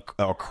are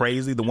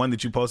crazy. The one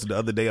that you posted the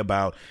other day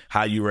about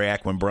how you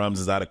react when Brums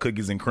is out of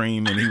cookies and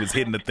cream, and he was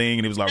hitting the thing,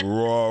 and he was like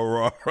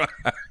raw. Boy,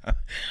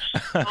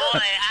 I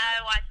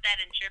watched that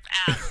and trip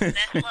out. The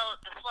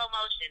slow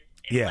motion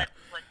is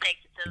what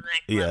takes it to the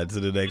next level. Yeah, to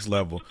the next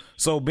level.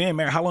 So being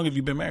married, how long have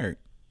you been married?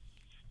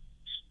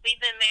 We've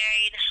been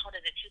married, what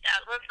is it,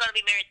 2000? We're going to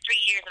be married 3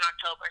 years in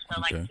October, so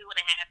like 2.5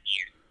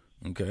 years.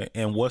 Okay.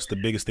 And what's the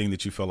biggest thing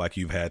that you feel like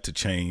you've had to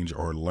change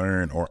or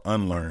learn or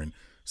unlearn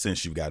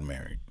since you've gotten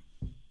married?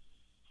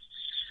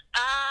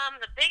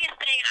 The biggest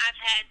thing I've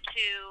had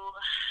to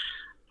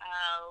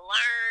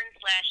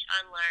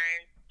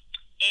learn/unlearn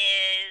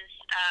is,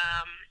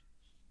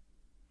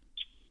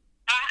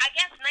 I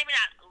guess maybe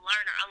not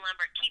learn or unlearn,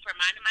 but keep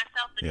reminding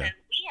myself, because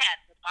we had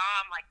the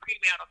bomb like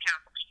premarital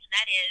counseling, and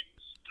that is,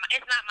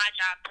 it's not my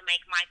job to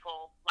make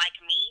Michael like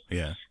me.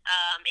 Yeah.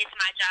 It's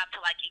my job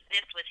to like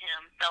exist with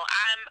him. So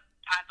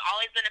I've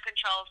always been a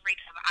control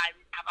freak.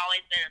 I've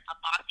always been a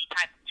bossy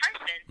type of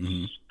person.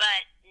 Mm-hmm.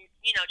 But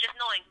just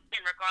knowing,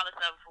 and regardless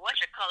of what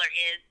your color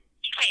is,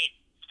 you can't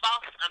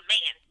boss a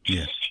man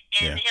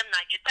and him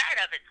not get tired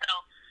of it. So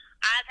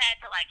I've had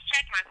to like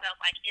check myself,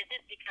 like, is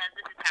this because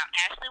this is how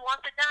Ashley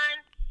wants it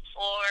done,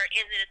 or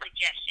is it a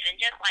suggestion?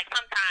 And just like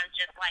sometimes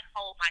just like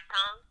hold my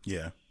tongue.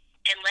 Yeah.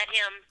 And let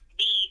him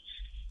be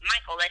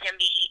Michael, let him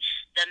be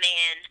the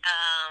man,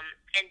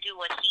 and do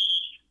what he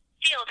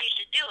feels he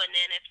should do. And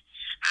then if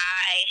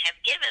I have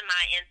given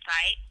my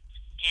insight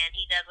and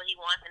he does what he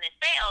wants and it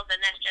fails, then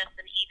that's just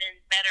an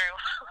even better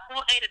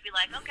way to be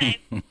like,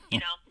 okay,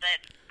 but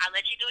I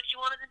let you do what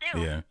you wanted to do.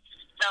 Yeah.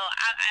 So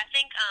I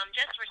think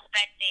just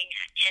respecting,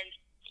 and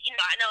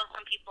I know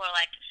some people are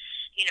like,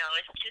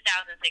 it's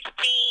 2016,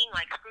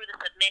 like screw the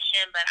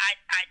submission, but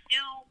I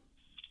do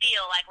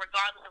feel like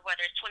regardless of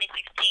whether it's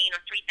 2016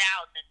 or 3000,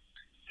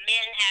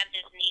 men have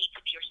this need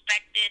to be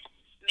respected.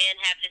 Men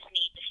have this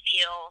need to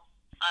feel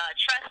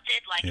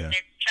trusted, like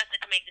they're trusted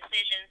to make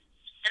decisions.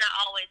 And I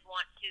always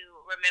want to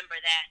remember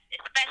that,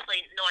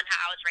 especially knowing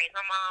how I was raised.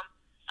 My mom,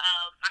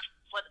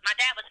 my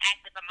dad was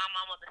active, but my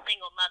mom was a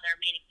single mother,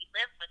 meaning he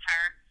lived with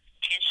her.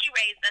 And she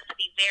raised us to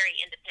be very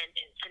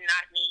independent, to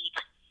not need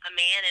a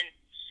man, and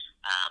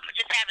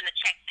just having to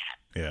check that.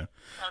 Yeah.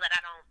 So that I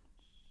don't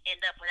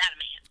end up without a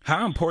man.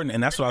 How important,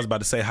 and that's what I was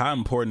about to say, how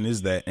important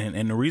is that?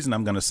 And the reason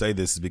I'm going to say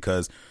this is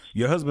because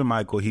your husband,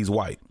 Michael, he's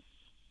white.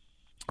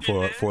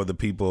 For the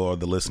people or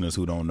the listeners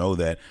who don't know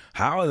that,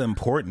 how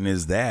important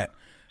is that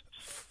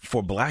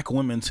for black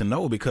women to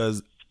know?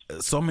 Because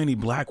so many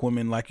black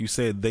women, like you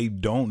said, they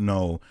don't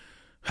know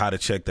how to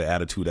check the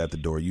attitude at the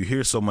door. You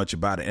hear so much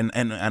about it.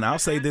 And I'll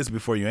say this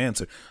before you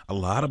answer. A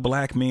lot of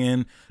black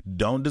men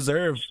don't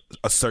deserve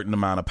a certain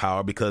amount of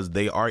power because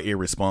they are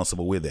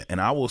irresponsible with it.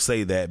 And I will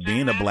say that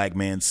being a black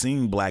man,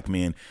 seeing black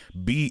men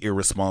be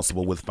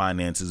irresponsible with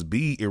finances,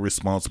 be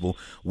irresponsible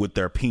with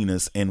their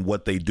penis and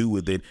what they do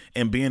with it,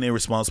 and being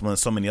irresponsible in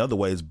so many other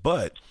ways.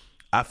 But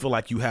I feel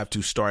like you have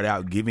to start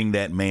out giving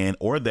that man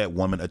or that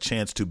woman a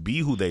chance to be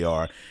who they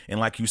are. And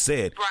like you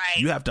said,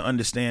 you have to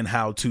understand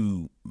how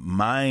to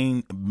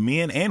mind,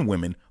 men and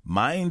women,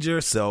 mind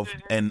yourself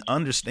and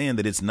understand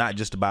that it's not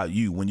just about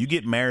you. When you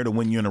get married or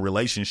when you're in a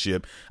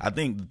relationship, I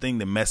think the thing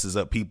that messes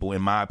up people,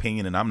 in my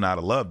opinion, and I'm not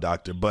a love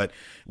doctor, but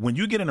when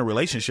you get in a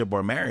relationship or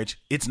a marriage,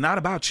 it's not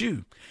about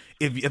you.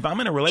 If I'm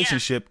in a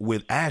relationship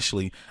with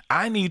Ashley,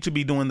 I need to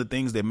be doing the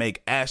things that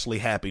make Ashley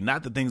happy,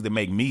 not the things that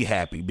make me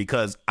happy,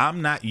 because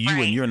I'm not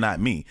you and you're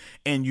not me.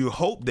 And you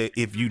hope that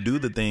if you do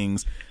the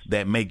things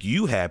that make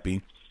you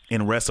happy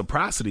in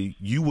reciprocity,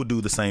 you will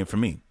do the same for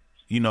me.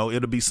 You know,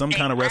 it'll be some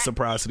kind of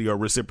reciprocity or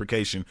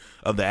reciprocation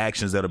of the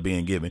actions that are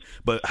being given.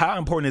 But how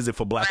important is it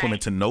for black women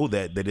to know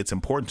that it's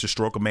important to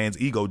stroke a man's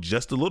ego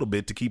just a little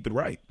bit to keep it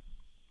right?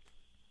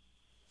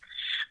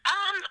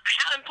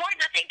 How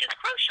important I think is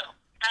crucial.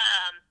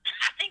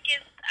 I think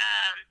it's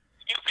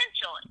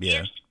essential.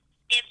 Yeah.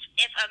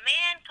 If a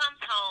man comes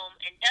home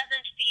and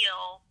doesn't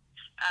feel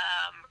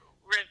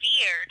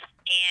revered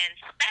and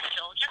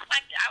special, just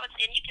like I was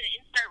saying, you can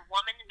insert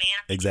woman and man.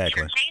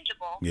 Exactly.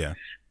 Interchangeable. Yeah.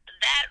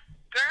 That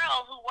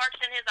girl who works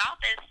in his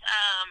office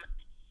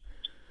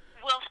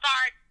will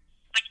start,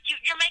 like,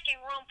 you're making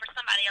room for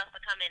somebody else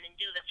to come in and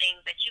do the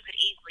things that you could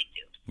easily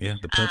do. Yeah,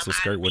 the pencil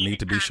skirt would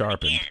need to be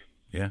sharpened.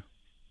 Yeah.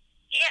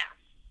 Yeah.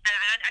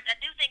 And I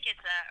do think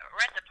it's a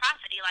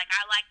reciprocity. Like,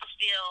 I like to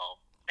feel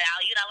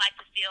valued. I like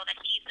to feel that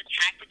he's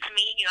attracted to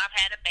me. You know, I've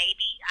had a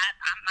baby.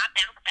 My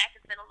bounce back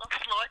has been a little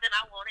slower than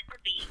I want it to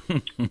be.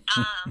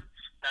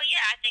 So,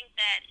 yeah, I think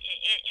that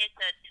it's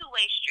a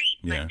two-way street.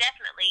 But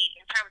definitely,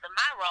 in terms of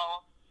my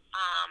role,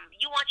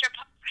 you want your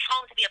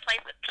home to be a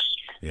place of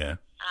peace. Yeah.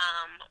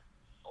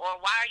 Or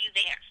why are you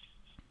there?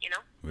 You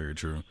know? Very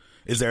true.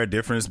 Is there a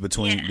difference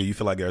between, do you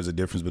feel like there's a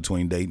difference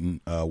between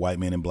dating white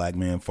men and black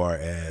men, far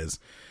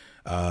as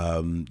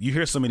you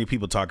hear so many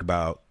people talk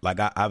about, like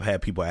I've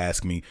had people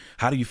ask me,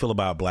 how do you feel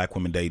about black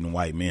women dating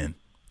white men?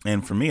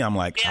 And for me, I'm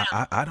like,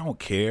 I don't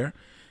care.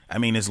 I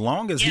mean, as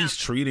long as he's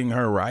treating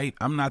her right,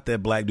 I'm not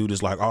that black dude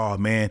that's like, oh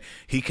man,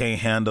 he can't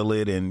handle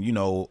it. And you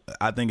know,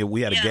 I think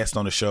we had a guest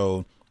on the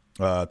show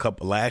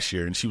last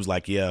year, and she was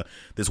like, yeah,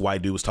 this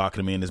white dude was talking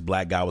to me and this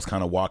black guy was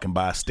kind of walking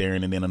by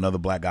staring, and then another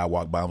black guy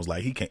walked by and was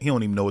like, he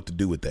don't even know what to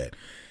do with that.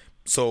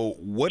 So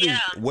what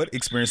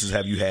experiences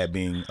have you had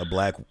being a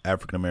black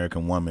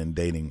African-American woman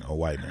dating a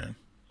white man?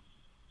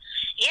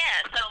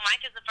 Yeah, so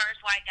Mike is the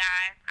first white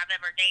guy I've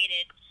ever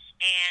dated,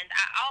 and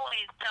I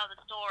always tell the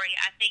story.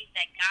 I think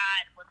that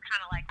God was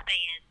kind of like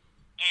saying,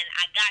 and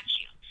I got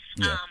you.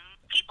 Yeah.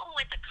 People who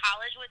went to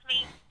college with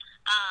me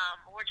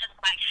were just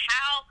like,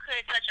 how could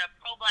such a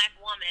pro-black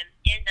woman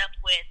end up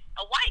with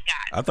a white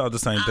guy? I thought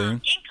the same thing.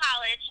 In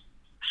college.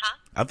 Huh?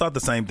 I thought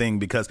the same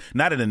thing, because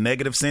not in a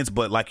negative sense,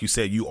 but like you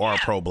said, you are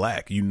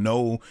pro-black. You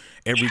know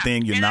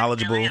everything. You're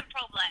knowledgeable. I'm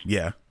pro-black.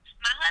 Yeah.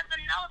 My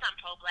husband knows I'm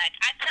pro-black.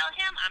 I tell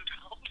him I'm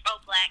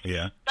pro-black.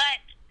 Yeah. But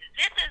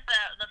this is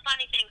the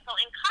funny thing. So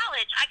in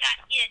college, I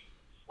got hit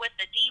with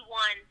the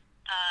D1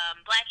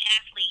 black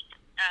athlete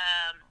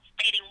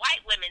dating white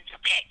women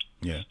stick.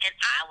 Yeah. And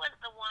I was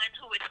the one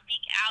who would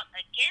speak out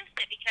against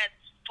it, because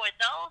for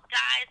those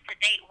guys to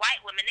date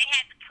white women, they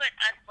had to put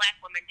us black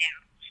women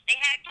down. They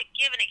had to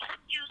give an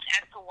excuse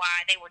as to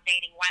why they were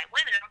dating white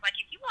women. And I was like,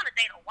 if you want to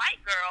date a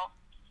white girl,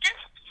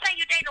 just say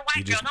you date a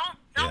white girl.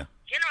 Don't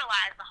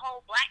generalize the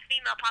whole black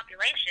female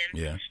population,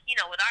 you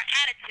know, with our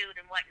attitude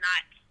and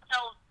whatnot.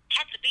 So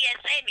at the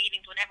BSA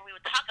meetings, whenever we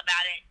would talk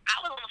about it, I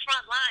was on the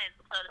front lines,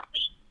 so to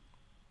speak.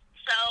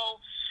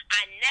 So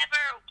I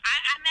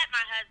met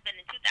my husband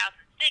in 2006,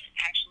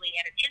 actually,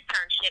 at an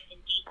internship in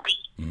D.C.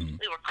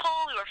 We were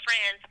cool, we were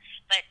friends,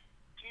 but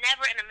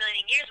never in a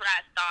million years would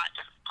I have thought,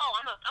 oh,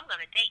 I'm going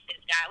to date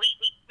this guy.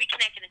 We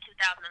connected in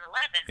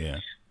 2011. Yeah.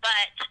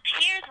 But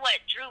here's what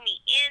drew me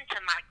into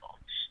Michael.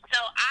 So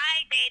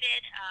I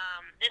dated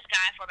this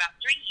guy for about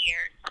 3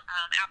 years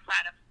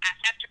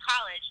after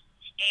college,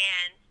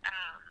 and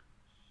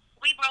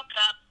we broke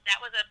up.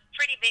 That was a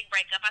pretty big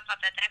breakup. I thought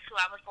that's who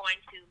I was going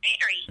to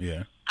marry.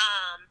 Yeah.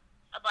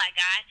 A black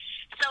guy.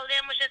 So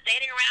then was just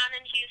dating around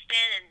in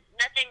Houston, and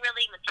nothing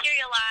really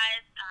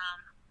materialized.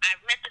 I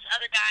met this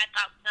other guy I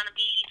thought was going to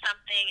be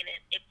something, and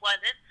it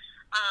wasn't.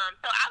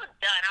 So I was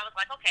done. I was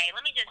like, okay,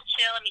 let me just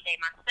chill. Let me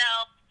date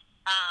myself.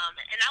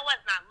 And I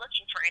was not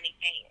looking for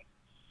anything.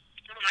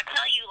 And when I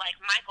tell you, like,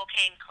 Michael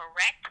came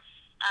correct,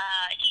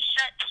 he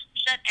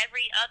shut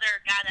every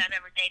other guy that I've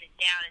ever dated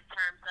down in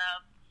terms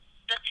of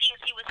the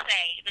things he would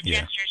say, the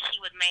gestures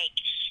he would make.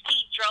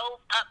 He drove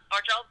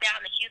down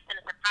to Houston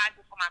to surprise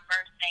me for my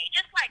birthday.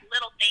 Just like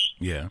little things.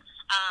 Yeah.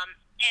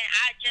 And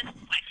I just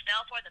like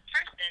fell for the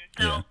person.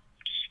 So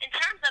in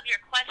terms of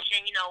your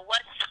question, you know,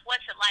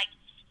 what's it like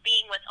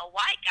being with a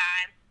white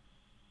guy?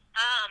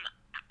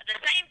 The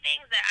same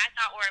things that I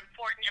thought were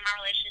important in my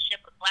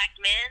relationship with black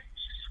men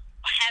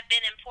have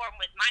been important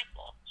with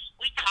Michael.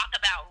 We talk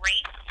about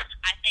race,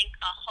 I think,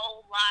 a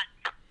whole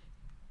lot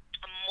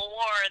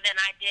more than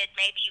I did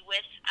maybe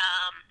with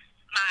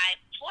my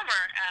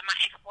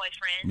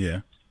ex-boyfriend.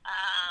 Yeah.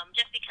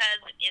 Just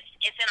because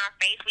it's in our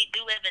face. We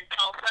do live in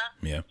Tulsa.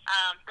 Yeah.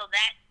 So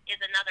that is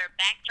another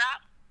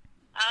backdrop.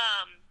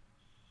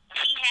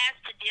 He has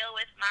to deal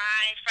with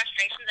my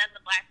frustrations as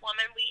a black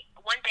woman.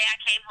 One day I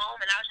came home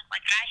and I was just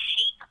like, I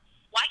hate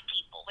white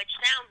people, which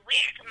sounds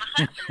weird because my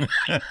husband is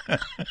white.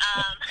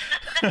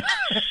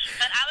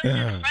 But I was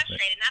just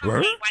frustrated. And I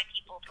don't hate white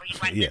people for you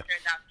white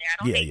listeners out there. I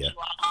don't hate you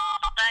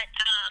all. But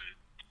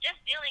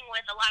just dealing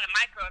with a lot of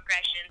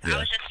microaggressions, I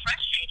was just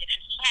frustrated.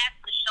 And he has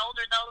to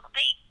shoulder those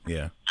things.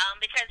 Yeah.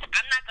 Because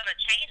I'm not going to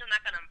change. I'm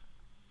not going to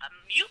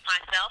mute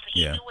myself. And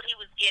he knew what he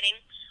was getting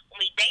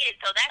when we dated.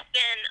 So that's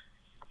been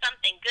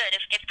something good.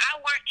 If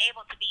I weren't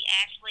able to be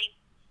Ashley,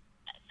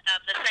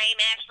 the same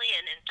Ashley,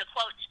 and to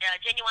quote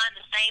Genuine,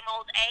 the same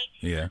old A,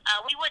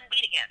 we wouldn't be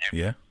together.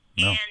 Yeah.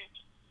 No. And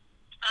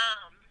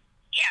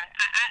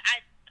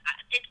I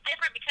it's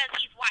different because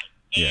he's white,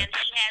 and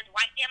he has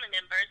white family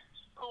members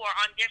who are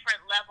on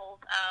different levels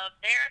of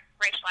their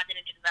racial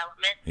identity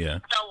development. Yeah.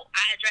 So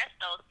I address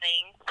those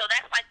things. So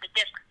that's like the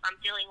difference.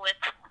 I'm dealing with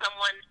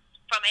someone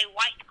from a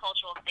white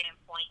cultural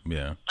standpoint.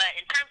 Yeah. But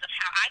in terms of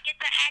how I get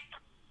to act,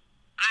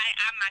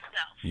 I'm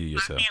myself. You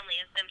yourself. My family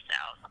is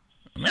themselves.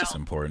 And that's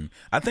important.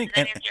 I think.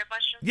 Does that answer your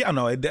question? Yeah,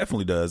 no, it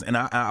definitely does. And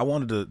I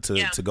wanted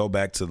to go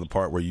back to the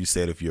part where you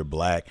said if you're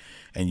black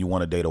and you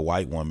want to date a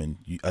white woman,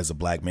 as a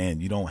black man,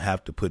 you don't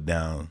have to put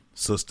down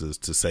sisters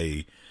to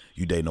say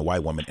you dating a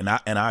white woman. And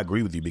I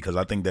agree with you, because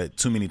I think that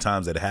too many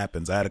times that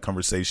happens. I had a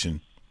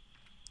conversation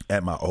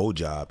at my old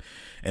job,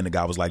 and the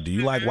guy was like, "Do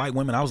you like white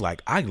women?" I was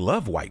like, "I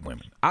love white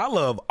women. I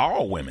love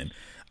all women.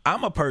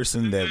 I'm a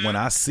person that when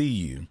I see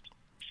you,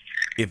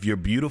 if you're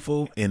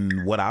beautiful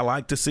in what I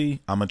like to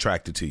see, I'm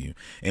attracted to you.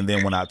 And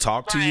then when I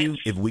talk to you,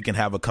 if we can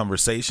have a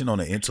conversation on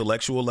an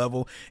intellectual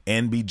level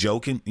and be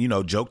joking,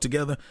 joke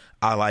together,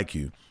 I like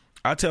you."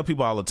 I tell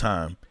people all the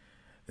time,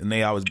 and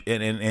they always,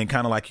 and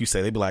kind of like you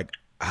say, they be like,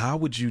 "How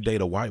would you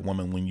date a white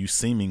woman when you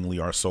seemingly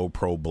are so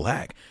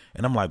pro-black?"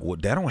 And I'm like, well,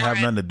 that don't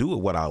have nothing to do with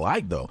what I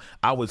like, though.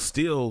 I would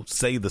still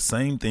say the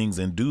same things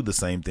and do the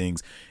same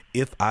things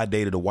if I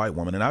dated a white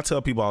woman. And I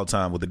tell people all the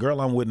time, with the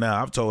girl I'm with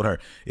now, I've told her,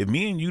 if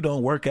me and you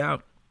don't work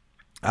out,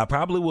 I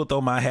probably will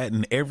throw my hat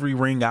in every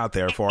ring out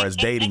there as far as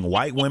dating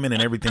white women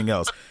and everything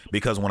else.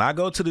 Because when I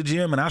go to the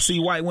gym and I see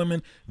white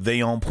women,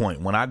 they on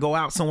point. When I go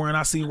out somewhere and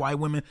I see white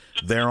women,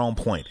 they're on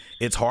point.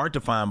 It's hard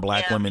to find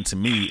black women, to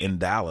me, in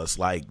Dallas,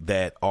 like,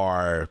 that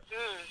are,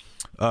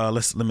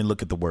 let me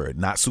look at the word,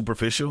 not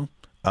superficial.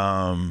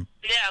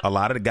 A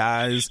lot of the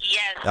guys,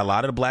 a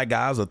lot of the black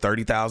guys are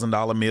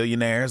 $30,000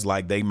 millionaires.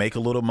 Like, they make a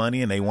little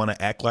money and they want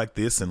to act like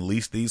this and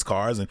lease these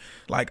cars. And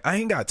like, I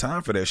ain't got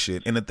time for that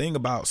shit. And the thing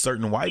about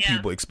certain white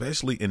people,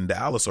 especially in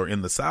Dallas or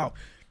in the South,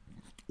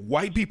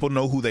 white people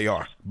know who they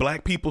are.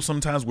 Black people,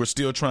 sometimes we're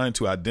still trying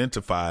to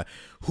identify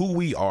who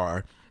we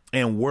are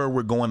and where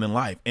we're going in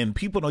life. And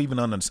people don't even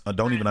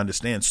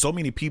understand. So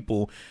many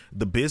people,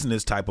 the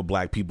business type of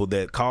black people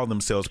that call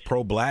themselves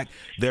pro-black,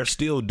 they're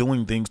still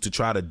doing things to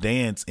try to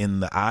dance in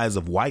the eyes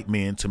of white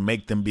men to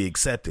make them be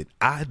accepted.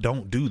 I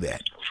don't do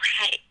that.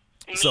 Right.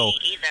 So,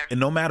 and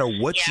no matter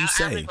what you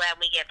say, I'm glad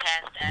we get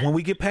past that. When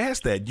we get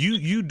past that,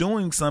 you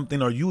doing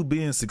something or you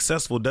being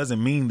successful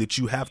doesn't mean that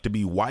you have to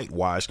be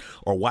whitewashed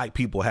or white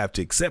people have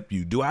to accept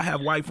you. Do I have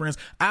white friends?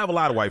 I have a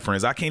lot of white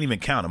friends. I can't even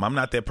count them. I'm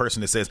not that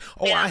person that says,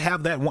 I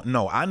have that one.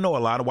 No, I know a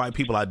lot of white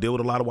people. I deal with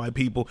a lot of white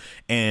people.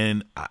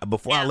 And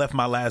before I left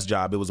my last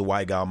job, it was a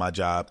white guy on my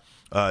job.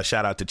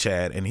 Shout out to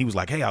Chad. And he was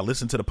like, "Hey, I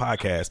listened to the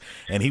podcast."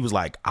 And he was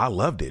like, "I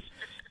loved it."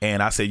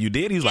 And I said, "You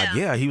did?" He's like,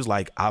 "Yeah." He was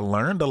like, "I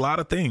learned a lot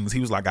of things." He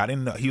was like, "I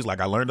didn't know." He was like,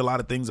 "I learned a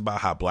lot of things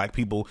about how black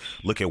people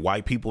look at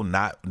white people,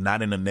 not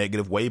in a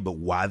negative way, but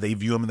why they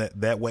view them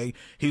that way."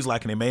 He's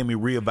like, "And it made me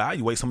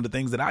reevaluate some of the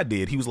things that I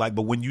did." He was like,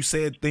 "But when you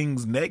said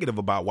things negative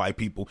about white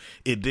people,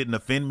 it didn't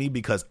offend me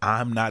because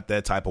I'm not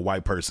that type of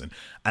white person."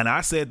 And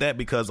I said that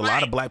because a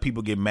lot of black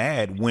people get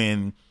mad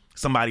when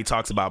somebody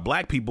talks about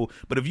black people,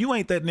 but if you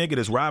ain't that nigga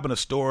that's robbing a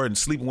store and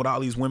sleeping with all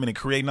these women and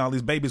creating all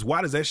these babies,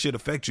 why does that shit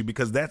affect you?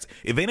 Because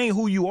if it ain't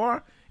who you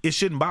are, it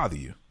shouldn't bother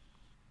you.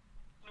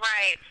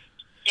 Right.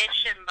 It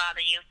shouldn't bother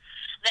you.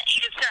 The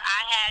answer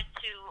I had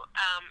to,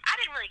 I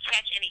didn't really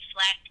catch any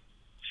flack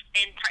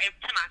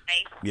to my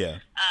face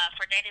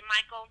for dating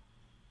Michael.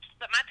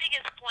 But my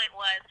biggest point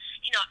was,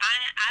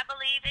 I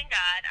believe in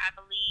God. I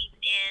believe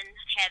in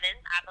heaven.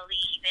 I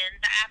believe in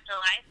the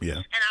afterlife. Yeah.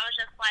 And I was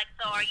just like,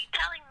 so are you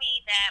telling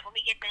me that when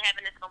we get to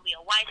heaven, it's going to be a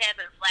white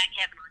heaven, a black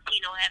heaven, a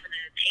Latino heaven,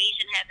 and an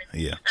Asian heaven?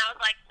 Yeah. And I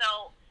was like,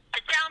 so to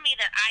tell me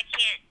that I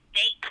can't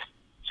date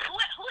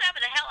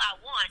whoever the hell I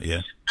want,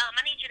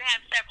 I need you to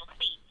have several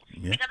seats.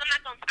 Yeah. Because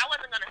I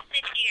wasn't going to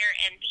sit here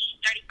and be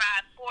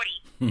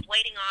 35, 40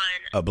 waiting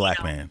on a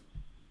black man.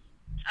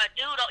 A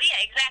dude,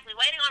 exactly.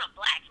 Waiting on a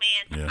black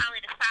man to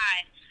finally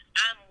decide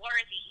I'm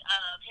worthy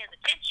of his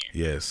attention.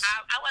 Yes.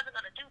 I wasn't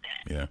going to do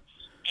that. Yeah.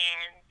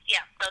 And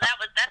so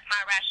that's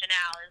my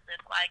rationale. Is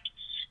just like,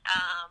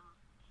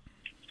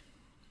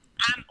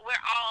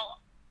 we're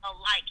all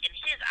alike in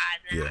his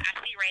eyes, and I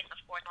see race, of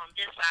course, on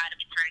this side of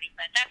eternity.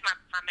 But that's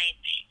my main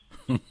thing.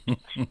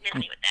 Miss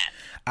me with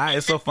that.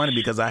 It's so funny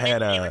because I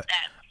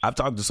I've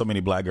talked to so many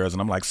black girls,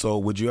 and I'm like, so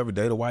would you ever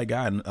date a white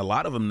guy? And a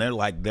lot of them,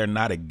 they're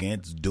not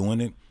against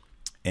doing it.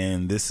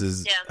 And this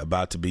is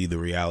about to be the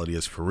reality,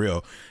 is for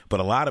real. But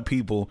a lot of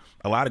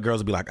girls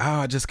will be like,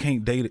 I just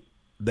can't date it.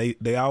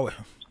 They always,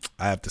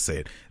 I have to say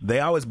it. They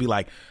always be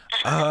like,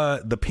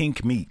 the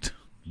pink meat,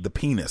 the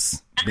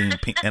penis being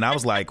pink. And I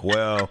was like,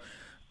 well,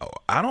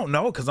 I don't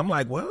know. Cause I'm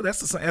like, well,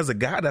 as a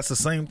guy, that's the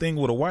same thing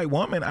with a white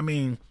woman. I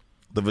mean,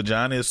 the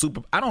vagina is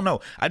super. I don't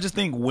know. I just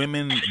think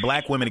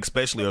black women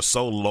especially, are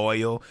so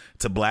loyal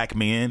to black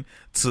men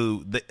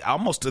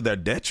almost to their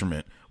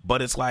detriment.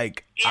 But it's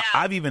like,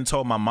 I've even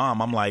told my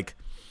mom, I'm like,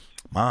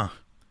 Ma,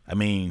 I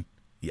mean,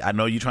 I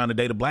know you're trying to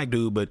date a black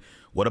dude, but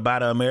what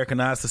about an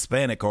Americanized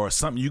Hispanic or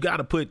something? You got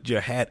to put your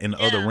hat in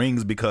other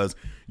rings, because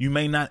you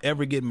may not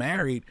ever get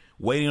married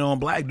waiting on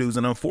black dudes.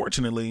 And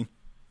unfortunately,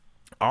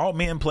 all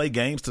men play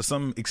games to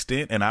some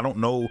extent, and I don't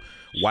know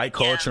white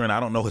culture and I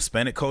don't know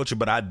Hispanic culture,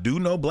 but I do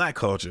know black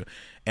culture.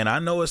 And I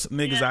know it's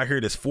niggas out here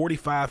that's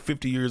 45,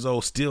 50 years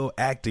old still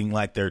acting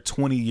like they're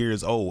 20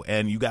 years old.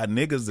 And you got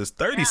niggas that's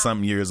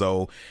 30-something years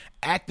old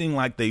acting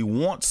like they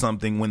want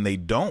something when they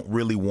don't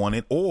really want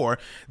it, or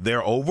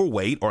they're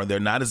overweight, or they're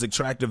not as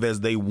attractive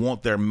as they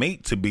want their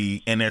mate to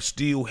be, and they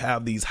still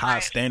have these high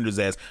standards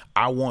as,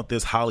 I want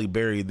this Halle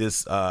Berry,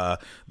 this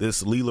Lela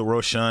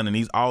Rochon,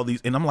 and all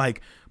these. And I'm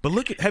like, but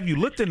have you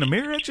looked in the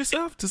mirror at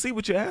yourself to see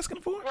what you're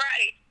asking for?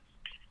 Right.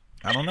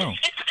 I don't know.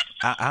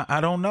 I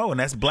don't know. And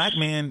that's black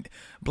men.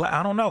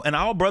 I don't know. And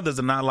all brothers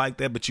are not like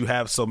that, but you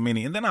have so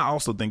many. And then I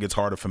also think it's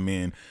harder for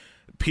men,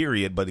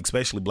 period, but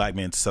especially black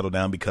men, to settle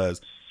down,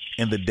 because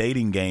in the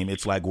dating game,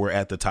 it's like we're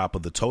at the top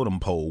of the totem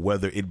pole,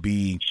 whether it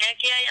be. Heck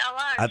yeah, y'all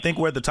are. I think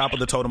we're at the top of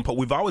the totem pole.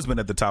 We've always been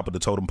at the top of the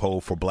totem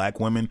pole for black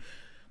women.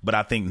 But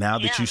I think now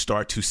that you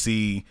start to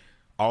see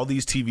all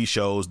these TV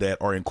shows that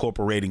are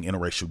incorporating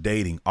interracial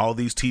dating, all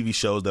these TV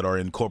shows that are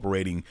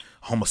incorporating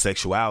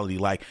homosexuality,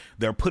 like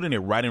they're putting it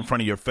right in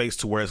front of your face,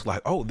 to where it's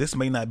like, oh, this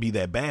may not be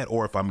that bad.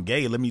 Or if I'm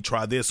gay, let me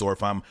try this. Or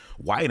if I'm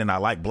white and I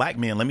like black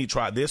men, let me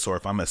try this. Or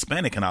if I'm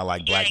Hispanic and I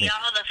like black men.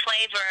 Y'all the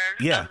flavor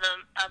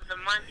of the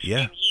month and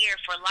year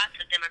for lots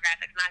of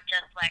demographics, not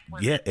just black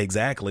women. Yeah,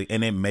 exactly.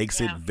 And it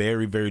makes it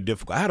very, very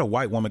difficult. I had a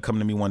white woman come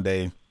to me one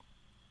day.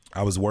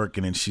 I was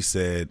working, and she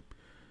said,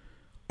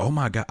 oh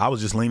my God, I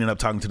was just leaning up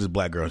talking to this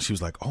black girl, and she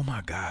was like, oh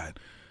my God,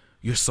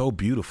 you're so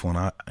beautiful. And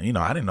I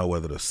didn't know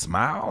whether to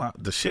smile.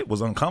 The shit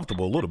was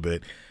uncomfortable a little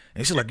bit.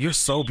 And she's like, you're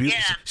so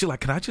beautiful. Yeah. She's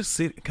like, can I just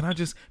sit? Can I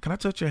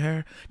touch your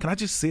hair? Can I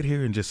just sit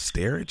here and just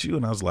stare at you?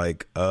 And I was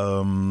like,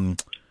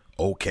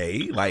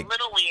 okay. Like, a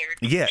little weird.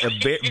 Yeah,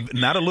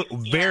 not a little,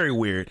 very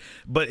weird.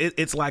 But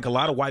it's like a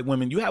lot of white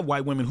women. You have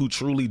white women who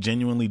truly,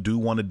 genuinely do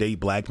want to date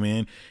black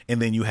men.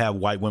 And then you have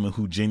white women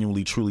who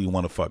genuinely, truly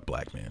want to fuck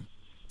black men.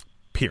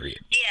 Period.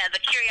 Yeah, the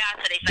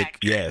curiosity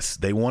factor. Yes,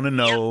 they want to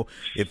know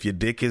if your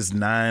dick is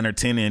 9 or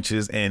 10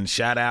 inches. And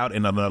shout out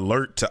and an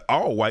alert to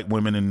all white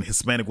women and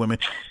Hispanic women: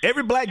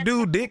 every black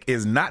dude dick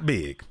is not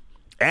big.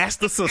 Ask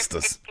the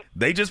sisters.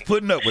 They just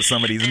putting up with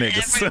some of these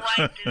niggas. Every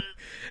white dude's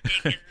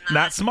dick is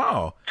not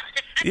small.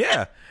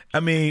 Yeah, I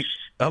mean,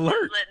 alert.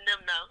 Letting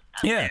them know.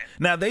 Yeah.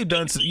 Now they've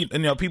done,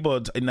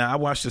 people. Now I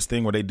watched this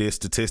thing where they did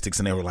statistics,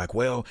 and they were like,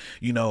 well,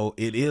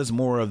 it is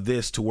more of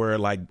this, to where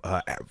like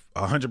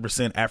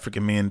 100%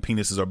 African men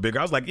penises are bigger.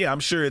 I was like, yeah, I'm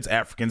sure it's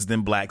Africans,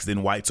 then blacks,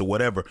 then whites, or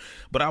whatever.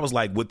 But I was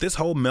like, with this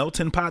whole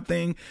melting pot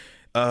thing,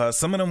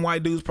 some of them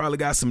white dudes probably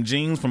got some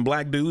genes from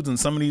black dudes, and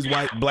some of these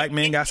black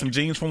men got some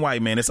genes from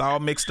white men. It's all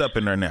mixed up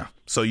in there now.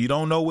 So you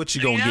don't know what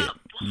you're gonna get.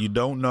 You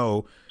don't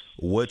know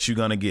what you're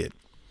gonna get.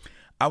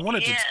 I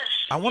wanted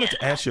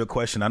to ask you a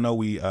question. I know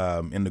we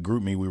in the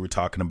group me we were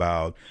talking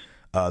about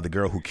the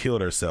girl who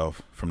killed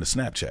herself from the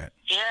Snapchat.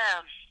 Yeah.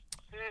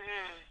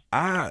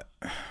 Mm-hmm.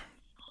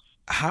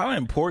 How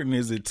important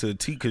is it to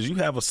teach? Because you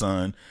have a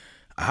son.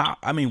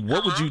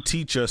 What would you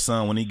teach your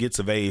son when he gets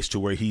of age, to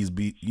where he's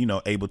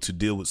able to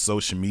deal with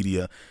social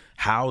media?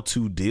 How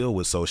to deal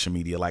with social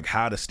media, like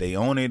how to stay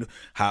on it,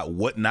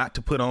 what not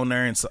to put on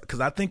there, and because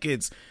I think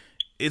it's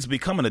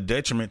becoming a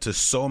detriment to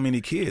so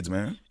many kids,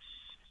 man.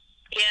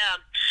 Yeah.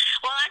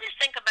 Well, I just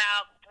think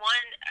about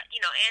one,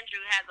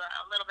 Andrew has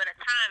a little bit of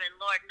time, and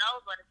Lord knows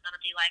what it's going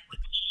to be like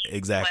with he,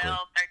 12, 13.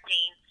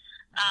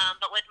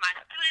 But with my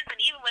students and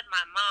even with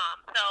my mom.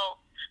 So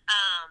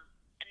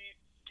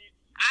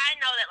I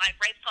know that, like,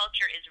 rape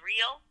culture is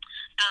real.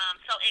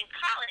 So in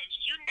college,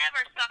 you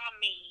never saw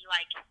me,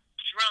 like,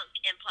 drunk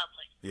in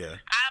public.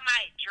 Yeah. I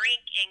might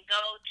drink and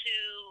go to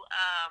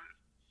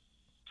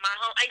my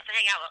home. I used to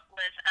hang out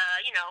with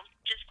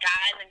just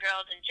guys and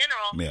girls in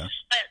general. Yeah.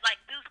 But, like,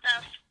 do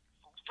stuff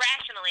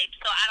rationally,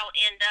 so I don't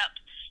end up,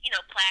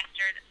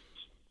 plastered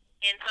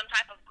in some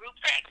type of group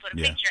text with a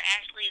picture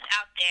actually is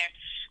out there.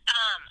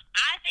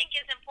 I think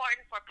it's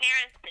important for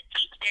parents to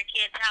teach their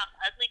kids how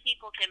ugly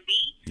people can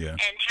be,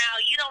 and how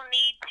you don't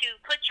need to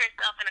put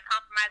yourself in a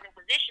compromising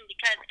position,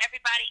 because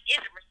everybody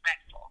isn't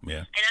respectful.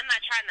 Yeah. And I'm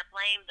not trying to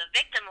blame the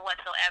victim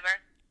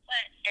whatsoever,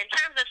 but in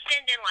terms of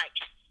sending, like,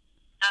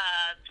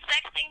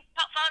 sexting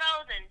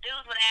photos, and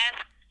dudes would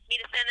ask me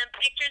to send them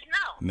pictures,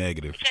 no.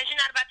 Negative. Because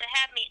you're not about to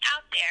have me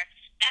out there.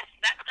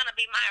 That's going to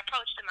be my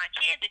approach to my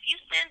kids. If you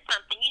send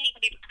something, you need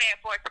to be prepared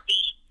for it to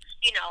be,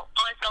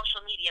 on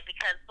social media,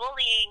 because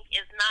bullying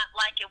is not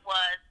like it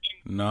was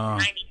in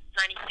 96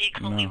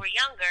 when we were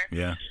younger.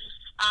 Yeah.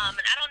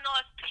 And I don't know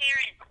if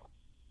parents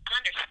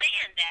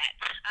understand that.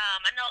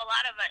 I know a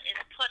lot of it is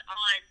put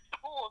on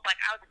schools. Like,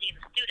 I was a dean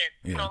of students,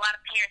 so a lot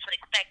of parents would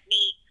expect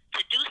me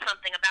to do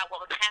something about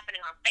what was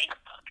happening on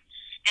Facebook.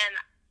 And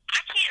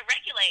I can't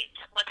regulate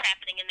what's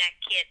happening in that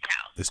kid's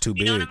house. It's too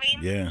big. You know what I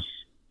mean? Yeah.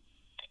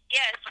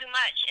 Yeah, it's too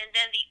much. And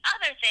then the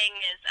other thing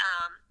is,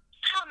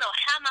 I don't know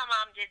how my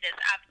mom did this.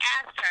 I've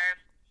asked her,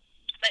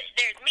 but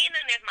there's me and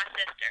then there's my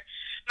sister.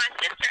 My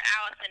sister,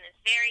 Allison, is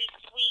very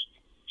sweet.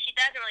 She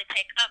doesn't really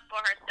take up for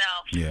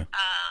herself. Yeah.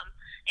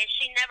 And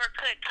she never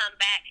could come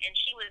back, and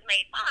she was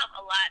made fun of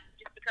a lot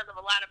just because of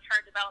a lot of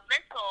her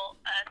developmental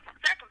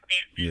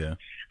circumstances. Yeah.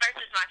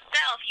 Versus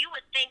myself, you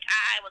would think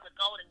I was a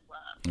golden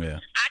glove. Yeah.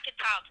 I could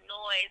talk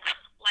noise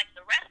like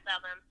the rest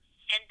of them,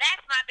 and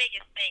that's my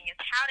biggest thing is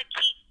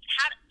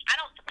I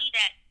don't see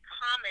that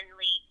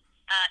commonly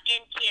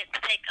in kids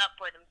take up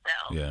for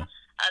themselves. Yeah.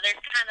 There's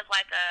kind of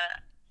like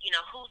a,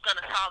 who's going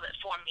to solve it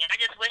for me? And I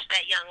just wish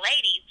that young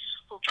lady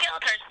who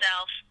killed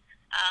herself,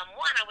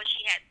 one, I wish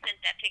she had sent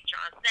that picture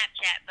on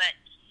Snapchat, but,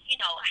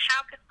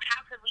 how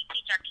could we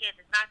teach our kids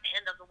it's not the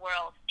end of the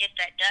world if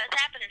that does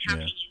happen, and how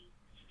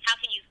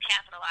can you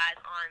capitalize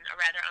on a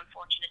rather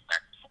unfortunate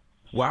circumstance?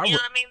 Well, you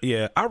know what I mean?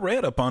 Yeah, I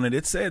read up on it.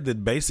 It said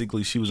that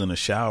basically she was in the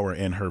shower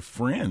and her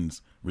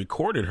friends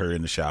recorded her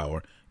in the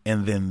shower,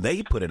 and then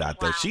they put it out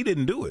there. She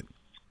didn't do it.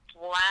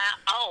 Wow.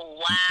 Oh,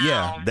 wow.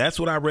 Yeah, that's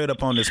what I read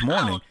up on this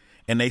morning.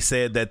 And they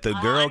said that the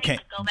girl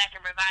can't go back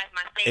and revise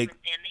my statements.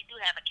 Then they do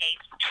have a case.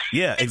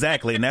 Yeah,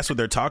 exactly, and that's what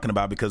they're talking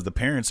about, because the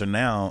parents are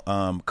now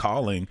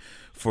calling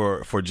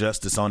for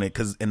justice on it.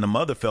 And the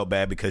mother felt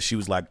bad because she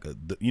was like,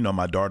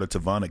 my daughter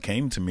Tavana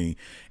came to me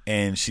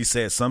and she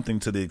said something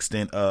to the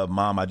extent of,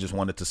 "Mom, I just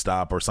wanted to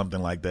stop," or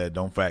something like that.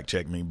 Don't fact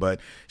check me, but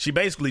she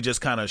basically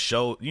just kind of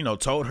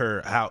told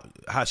her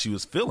how she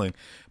was feeling.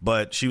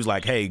 But she was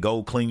like, "Hey,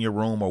 go clean your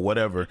room," or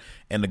whatever.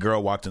 And the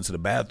girl walked into the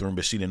bathroom,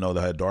 but she didn't know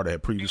that her daughter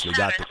had previously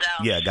got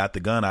the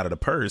gun out of the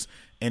purse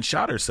and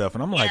shot herself.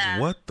 And I'm like,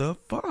 what the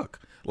fuck?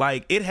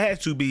 Like, it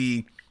had to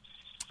be.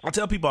 I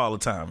tell people all the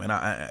time, and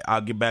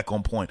I'll get back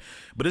on point,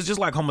 but it's just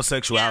like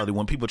homosexuality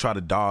when people try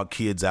to dog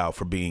kids out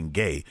for being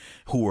gay,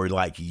 who are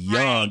like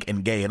young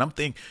and gay. And I'm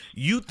thinking,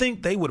 you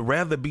think they would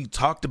rather be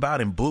talked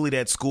about and bullied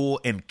at school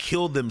and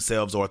kill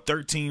themselves, or a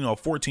 13 or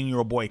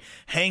 14-year-old boy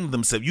hang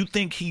themselves? You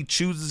think he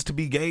chooses to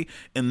be gay?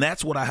 And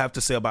that's what I have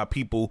to say about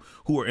people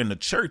who are in the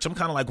church. I'm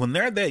kind of like, when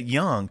they're that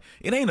young,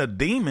 it ain't a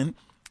demon.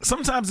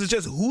 Sometimes it's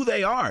just who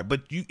they are.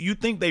 But you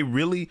think they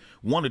really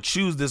want to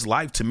choose this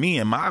life, to me,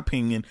 in my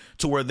opinion,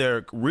 to where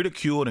they're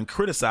ridiculed and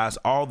criticized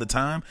all the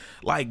time?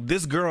 Like,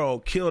 this girl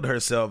killed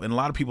herself, and a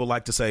lot of people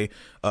like to say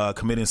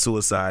committing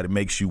suicide, it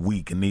makes you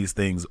weak and these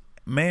things.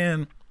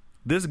 Man,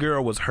 this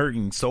girl was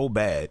hurting so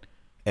bad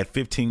at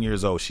 15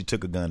 years old, she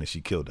took a gun and she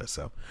killed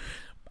herself.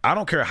 I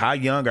don't care how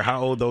young or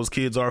how old those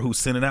kids are who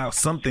send it out.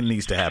 Something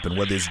needs to happen,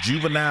 whether it's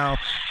juvenile,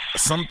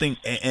 something.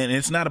 And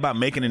it's not about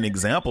making an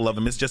example of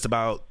them. It's just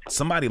about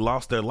somebody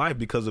lost their life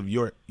because of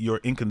your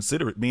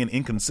being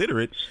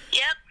inconsiderate.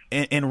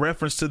 Yep. In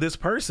reference to this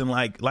person,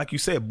 like you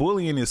said,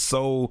 bullying is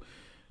so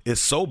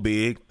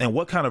big. And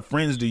what kind of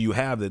friends do you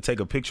have that take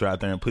a picture out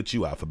there and put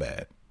you out for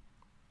bad?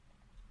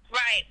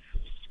 Right.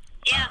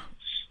 Yeah.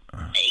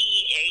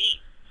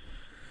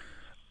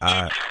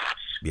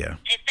 Yeah.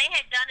 If they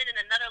had done it in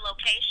another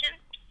location,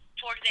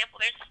 for example,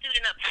 there's a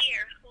student up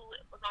here who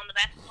was on the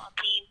basketball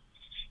team,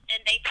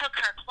 and they took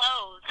her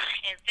clothes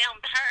and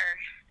filmed her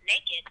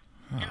naked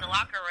in the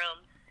locker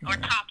room or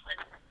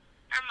topless.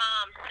 Her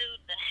mom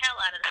sued the hell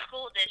out of the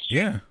school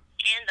district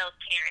and those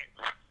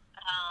parents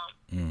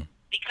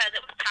because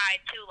it was tied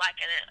to like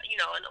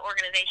an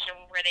organization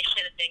where they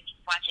should have been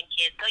watching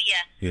kids. So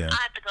I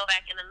have to go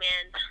back and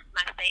amend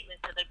my statement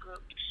to the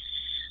group.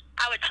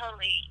 I would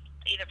totally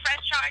either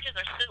press charges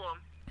or sue them.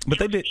 But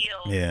they did,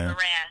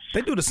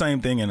 they do the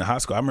same thing in high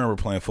school. I remember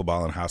playing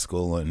football in high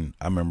school, and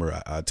I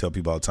remember I tell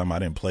people all the time I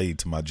didn't play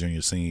to my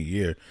senior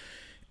year,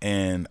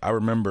 and I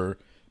remember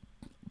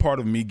part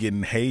of me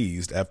getting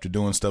hazed after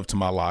doing stuff to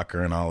my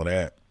locker and all of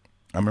that.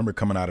 I remember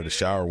coming out of the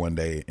shower one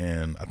day,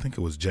 and I think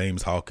it was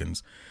James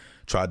Hawkins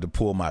tried to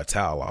pull my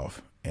towel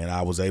off, and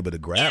I was able to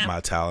grab my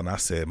towel, and I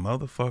said,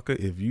 "Motherfucker,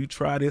 if you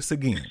try this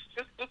again,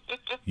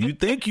 you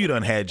think you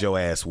done had your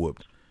ass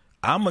whooped.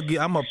 I'm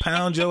gonna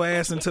pound your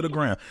ass into the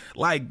ground."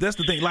 Like, that's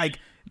the thing. Like,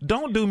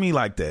 don't do me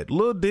like that.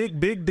 Little dick,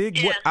 big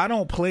dick. Yeah. What? I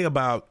don't play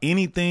about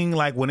anything.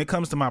 Like, when it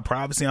comes to my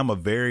privacy, I'm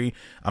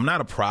not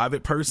a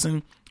private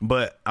person,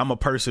 but I'm a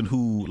person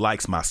who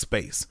likes my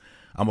space.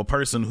 I'm a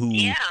person who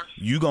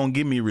you gonna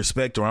give me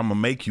respect or I'm gonna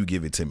make you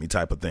give it to me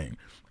type of thing.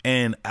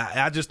 And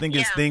I just think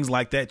it's things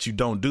like that you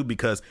don't do,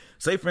 because,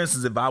 say, for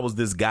instance, if I was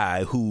this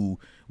guy who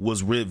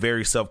was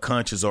very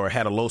self-conscious or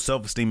had a low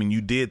self-esteem and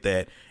you did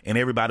that and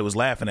everybody was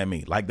laughing at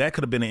me, like, that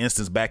could have been an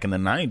instance back in the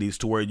 90s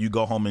to where you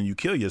go home and you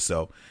kill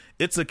yourself.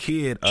 It's a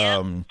kid. Or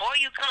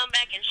you come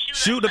back and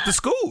shoot up the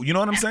school. You know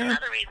what I'm saying?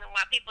 That's another reason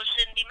why people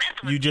shouldn't be messing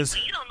messing with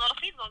people. You don't know if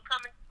he's gonna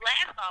come and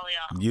blast all of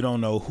y'all. You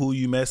don't know who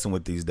you messing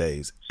with these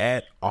days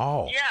at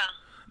all. Yeah.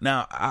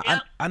 Now,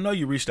 I know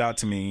you reached out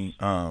to me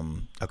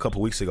a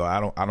couple weeks ago. I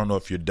don't know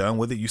if you're done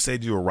with it. You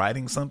said you were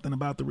writing something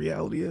about the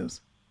reality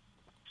is.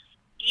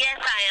 Yes,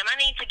 I am. I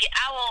need to get.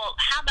 I will.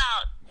 How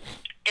about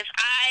if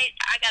I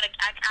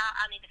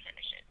need to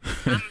finish it.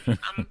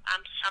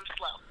 I'm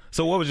slow.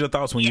 So, what was your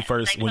thoughts when you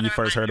first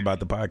heard about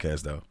the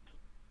podcast, though?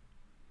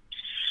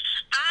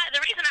 The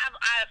reason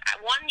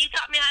one, you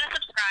taught me how to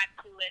subscribe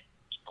to it.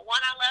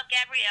 One, I love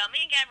Gabrielle.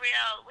 Me and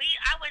Gabrielle,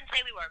 I wouldn't say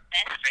we were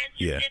best friends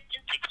in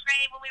 6th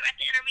grade when we were at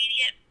the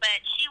intermediate,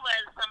 but she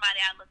was somebody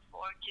I looked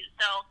forward to.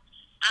 So,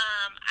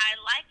 I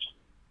like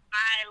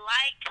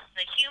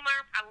the humor.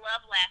 I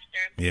love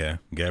laughter.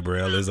 Yeah,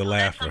 Gabrielle is a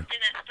laugher. That's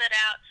something that stood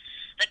out.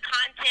 The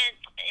content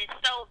is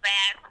so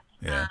vast.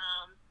 Yeah.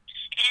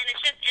 And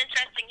it's just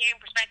interesting hearing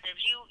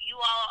perspectives. You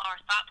all are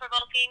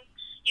thought-provoking.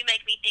 You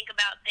make me think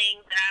about things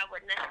that I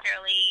wouldn't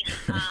necessarily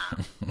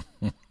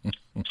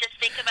just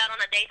think about on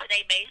a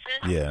day-to-day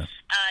basis. Yeah.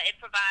 It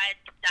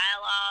provides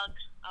dialogue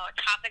or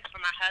topics for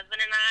my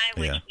husband and I,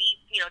 which we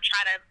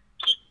try to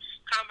keep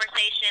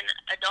conversation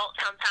adult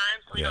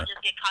sometimes, so we don't just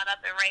get caught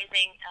up in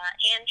raising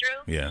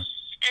Andrew. Yeah.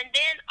 And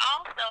then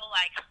also,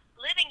 like,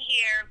 living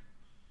here,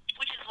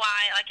 which is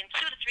why, like, in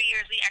 2 to 3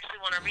 years, we actually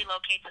want to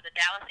relocate to the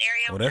Dallas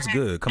area. Well, that's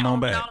good. Come on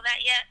back. All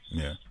that yet.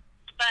 Yeah.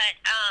 But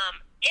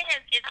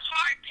it's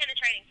hard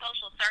penetrating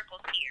social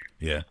circles here.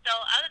 Yeah. So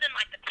other than,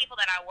 like, the people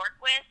that I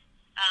work with,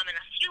 and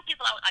a few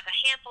people, like a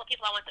handful of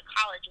people I went to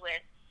college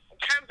with, in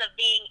terms of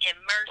being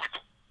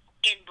immersed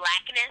in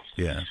blackness,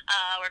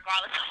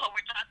 regardless of what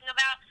we're talking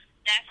about,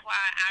 that's why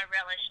I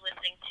relish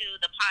listening to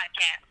the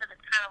podcast, because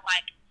it's kind of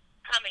like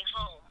coming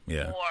home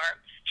or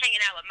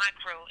hanging out with my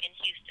crew in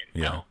Houston.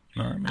 Yeah.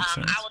 So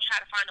I will try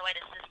to find a way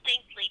to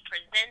succinctly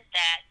present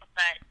that,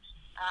 but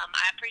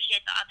I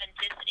appreciate the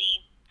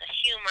authenticity, the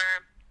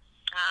humor,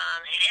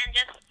 and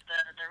just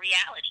the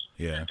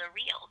reality, the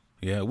real.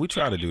 Yeah, we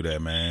try to do that,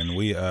 man.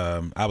 We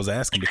I was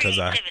asking because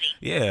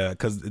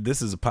because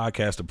this is a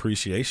podcast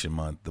appreciation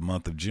month, the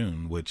month of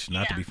June, which,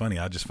 not to be funny,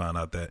 I just found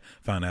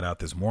that out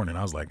this morning.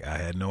 I was like, I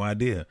had no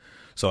idea.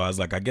 So I was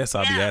like, I guess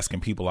I'll be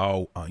asking people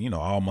all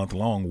month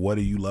long, what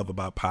do you love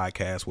about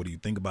podcasts? What do you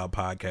think about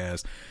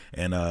podcasts?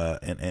 And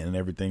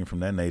everything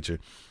from that nature.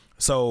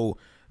 So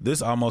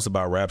this almost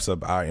about wraps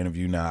up our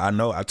interview. Now, I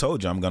know I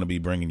told you I'm going to be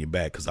bringing you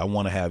back because I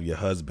want to have your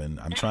husband.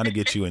 I'm trying to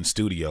get you in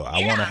studio.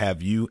 I want to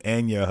have you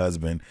and your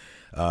husband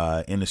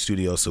in the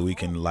studio so we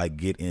can, like,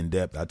 get in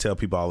depth. I tell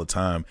people all the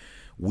time,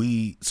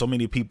 so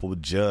many people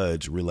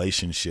judge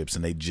relationships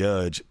and they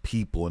judge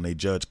people and they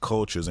judge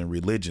cultures and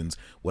religions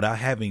without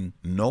having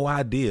no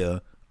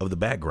idea of the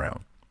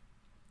background.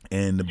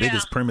 And the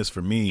biggest premise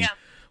for me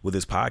with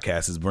this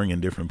podcast is bringing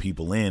different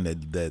people in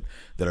that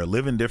are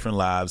living different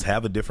lives,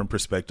 have a different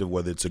perspective,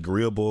 whether it's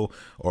agreeable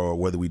or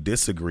whether we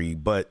disagree,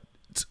 but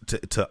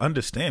to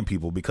understand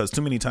people, because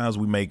too many times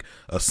we make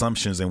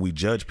assumptions and we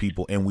judge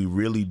people and we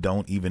really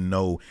don't even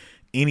know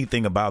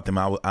anything about them.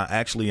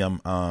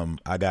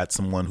 I got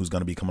someone who's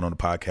going to be coming on the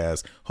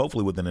podcast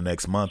hopefully within the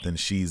next month, and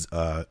she's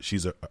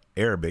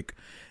Arabic,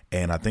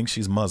 and I think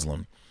she's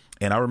Muslim.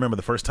 And I remember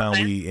the first time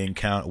we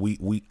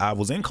encountered, I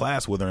was in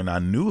class with her and I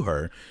knew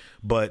her,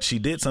 but she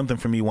did something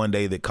for me one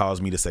day that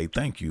caused me to say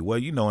thank you. Well,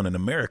 in an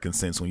American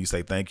sense, when you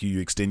say thank you,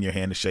 you extend your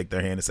hand to shake their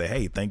hand and say,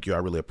 hey, thank you, I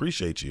really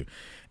appreciate you.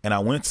 And I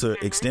went to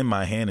extend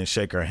my hand and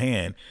shake her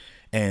hand,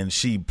 and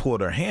she pulled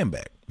her hand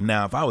back.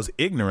 Now, if I was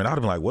ignorant, I'd have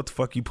been like, what the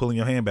fuck you pulling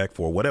your hand back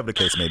for? Whatever the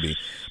case may be.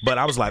 But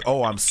I was like,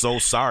 oh, I'm so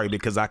sorry,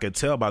 because I could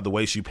tell by the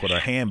way she put her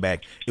hand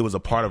back, it was a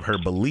part of her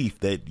belief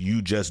that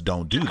you just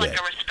don't do that. Like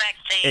a respect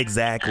thing.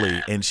 Exactly.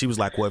 And she was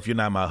like, well, if you're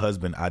not my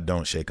husband, I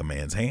don't shake a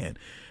man's hand.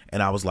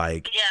 And I was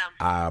like,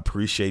 I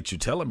appreciate you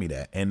telling me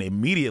that. And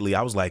immediately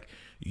I was like,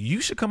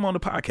 you should come on the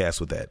podcast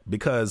with that,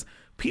 because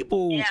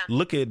people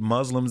look at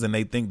Muslims and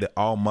they think that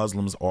all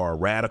Muslims are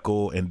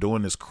radical and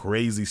doing this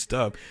crazy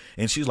stuff.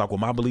 And she's like, well,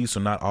 my beliefs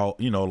are not all,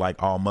 like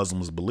all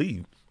Muslims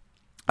believe.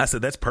 I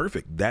said, that's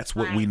perfect. That's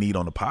what we need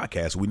on the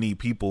podcast. We need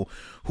people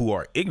who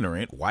are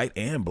ignorant, white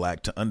and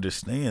black, to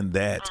understand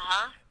that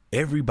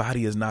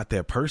everybody is not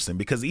that person.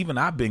 Because even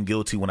I've been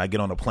guilty when I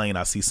get on a plane,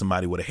 I see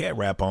somebody with a head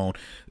wrap on,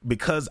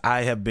 because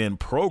I have been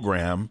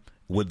programmed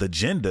with the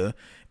gender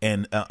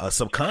and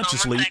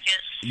subconsciously.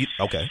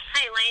 Okay.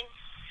 Hey, Lane.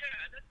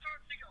 That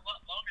started taking a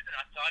lot longer than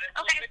I thought it.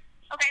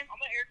 Okay. I'm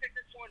gonna air take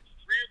this one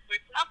real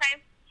quickly.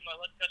 Okay.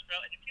 Let's test it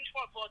out. And if you just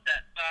want to pull up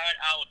that side,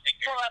 I will take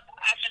care of it. Pull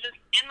up after this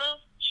and move?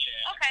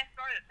 Yeah. Okay.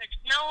 Sorry to take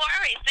no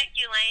worries. Thank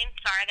you, Lane.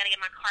 Sorry, I got to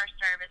get my car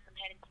serviced. I'm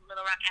heading to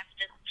Little Rock after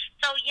this.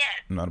 So, yes.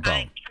 Not a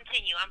problem.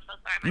 Continue. I'm so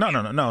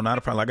sorry. No, not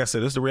a problem. Like I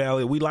said, it's the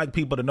reality. We like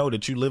people to know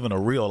that you live in a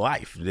real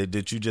life,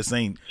 that you just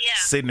ain't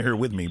sitting here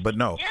with me. But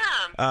no.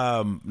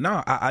 Yeah.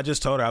 I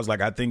just told her, I was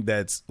like, I think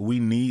we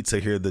need to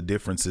hear the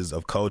differences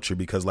of culture,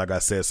 because like I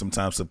said,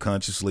 sometimes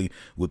subconsciously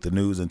with the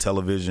news and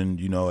television,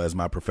 as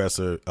my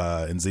professor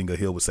Nzinga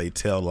Hill would say,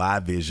 tell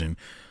live vision.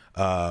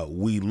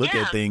 we look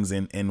at things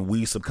and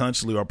we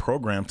subconsciously are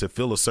programmed to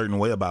feel a certain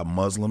way about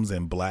Muslims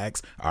and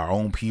blacks, our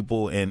own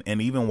people, and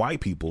even white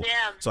people.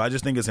 Yeah. So I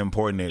just think it's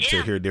important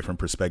to hear different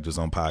perspectives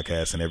on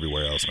podcasts and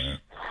everywhere else, man.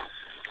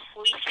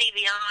 We see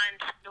beyond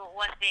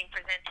what's being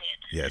presented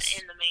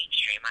in the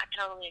mainstream. I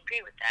totally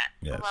agree with that.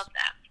 Yes. I love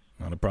that.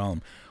 Not a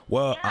problem.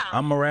 Well,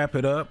 I'm gonna wrap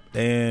it up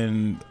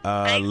and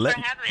thanks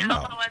for having me. I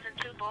hope I wasn't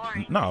too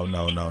boring. No,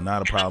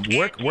 not a problem.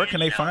 Where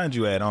can they find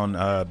you at? On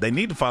they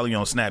need to follow you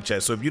on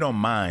Snapchat. So if you don't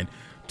mind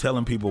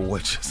telling people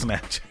what your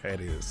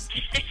Snapchat is.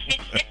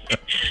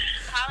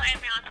 Follow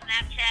me on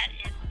Snapchat.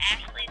 It's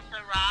Ashley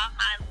Sarah.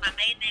 My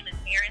maiden name is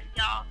Harris,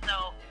 y'all.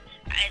 So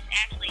it's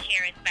actually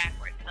Harris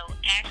backwards. So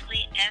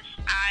Ashley SIRRAH.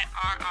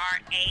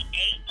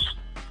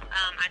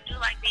 I do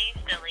like being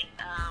silly,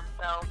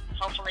 so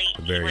hopefully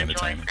you enjoy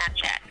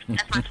Snapchat.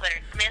 That's my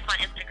Twitter. I mean, it's my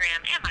Instagram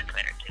and my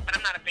Twitter, too, but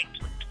I'm not a big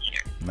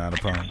tweeter. Not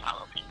a problem. I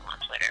follow people on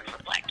Twitter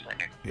for Black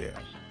Twitter. Yeah.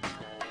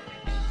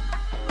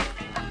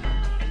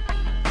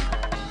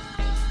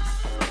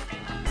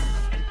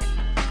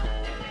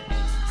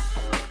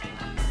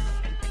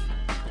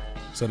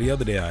 So the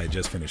other day I had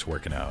just finished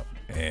working out,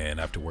 and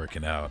after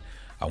working out,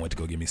 I went to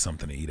go get me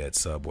something to eat at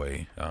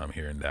Subway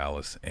here in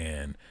Dallas,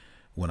 and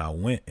when I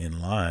went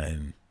in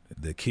line,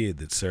 the kid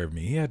that served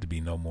me, he had to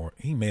be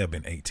he may have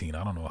been 18.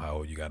 I don't know how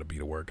old you got to be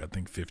to work. I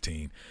think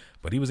 15,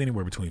 but he was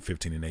anywhere between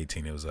 15 and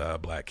 18. It was a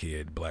black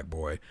kid, black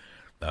boy.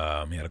 He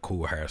had a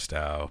cool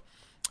hairstyle,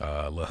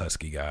 little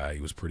husky guy.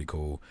 He was pretty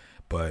cool.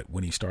 But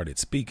when he started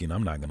speaking,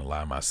 I'm not going to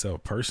lie,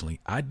 myself personally,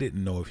 I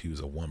didn't know if he was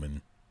a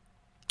woman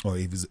or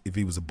if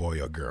he was a boy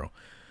or a girl.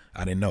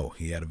 I didn't know.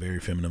 He had a very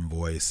feminine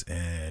voice,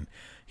 and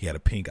he had a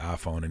pink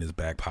iPhone in his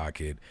back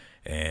pocket,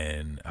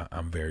 and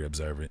I'm very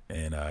observant.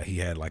 And he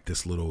had like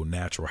this little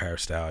natural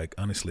hairstyle.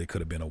 Honestly, it could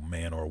have been a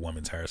man or a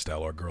woman's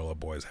hairstyle, or a girl or a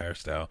boy's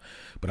hairstyle.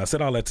 But I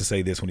said all that to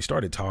say this. When he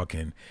started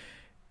talking,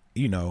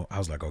 I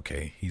was like,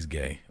 okay, he's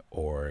gay,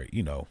 or,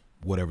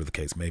 whatever the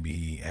case. Maybe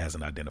he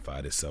hasn't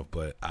identified himself,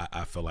 but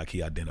I feel like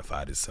he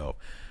identified himself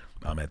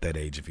at that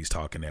age. If he's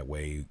talking that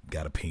way,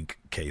 got a pink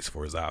case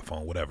for his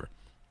iPhone, whatever.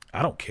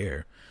 I don't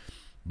care.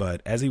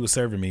 But as he was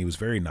serving me, he was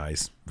very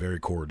nice, very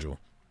cordial.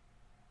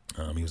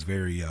 He was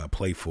very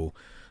playful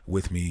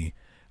with me.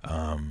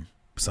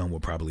 Some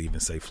would probably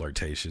even say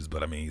flirtatious,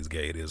 but I mean, he's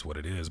gay. It is what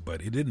it is,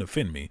 but it didn't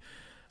offend me.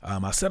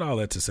 I said all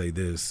that to say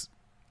this.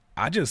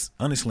 I just,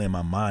 honestly, in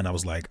my mind, I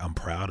was like, I'm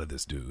proud of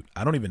this dude.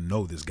 I don't even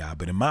know this guy,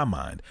 but in my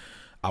mind,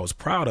 I was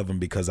proud of him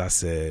because I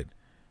said,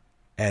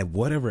 at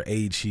whatever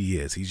age he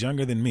is, he's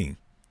younger than me.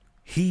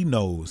 He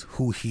knows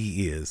who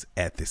he is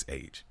at this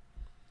age.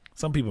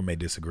 Some people may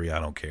disagree. I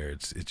don't care.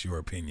 It's your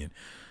opinion.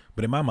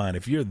 But in my mind,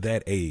 if you're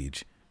that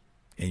age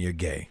and you're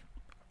gay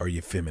or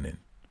you're feminine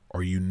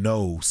or you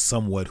know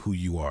somewhat who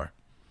you are,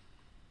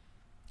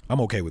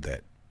 I'm okay with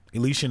that.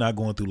 At least you're not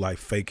going through life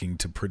faking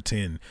to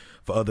pretend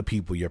for other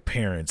people, your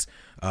parents,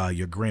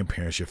 your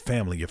grandparents, your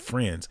family, your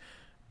friends.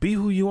 Be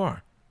who you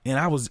are. And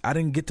I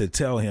didn't get to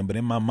tell him, but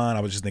in my mind,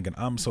 I was just thinking,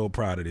 I'm so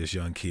proud of this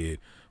young kid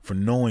for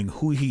knowing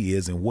who he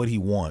is and what he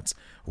wants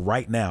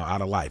right now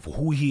out of life,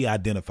 who he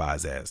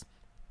identifies as.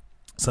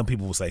 Some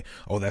people will say,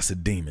 oh, that's a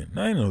demon.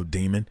 No, ain't no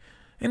demon.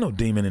 Ain't no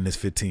demon in this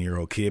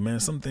 15-year-old kid, man.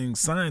 Some things,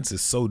 science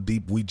is so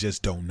deep, we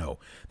just don't know.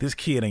 This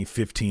kid ain't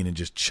 15 and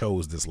just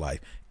chose this life,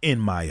 in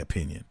my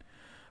opinion.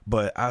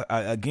 But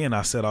I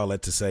said all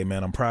that to say,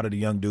 man, I'm proud of the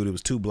young dude. It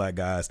was two black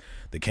guys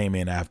that came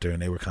in after,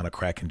 and they were kind of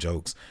cracking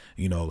jokes,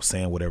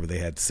 saying whatever they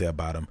had to say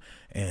about him.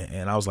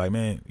 And I was like,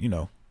 man,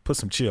 put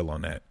some chill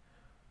on that.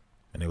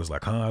 And they was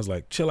like, huh? I was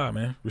like, chill out,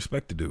 man.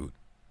 Respect the dude.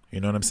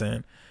 You know what I'm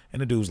saying?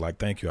 And the dude was like,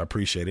 thank you, I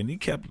appreciate it. And he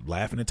kept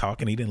laughing and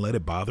talking. He didn't let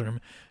it bother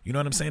him. You know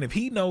what I'm saying? If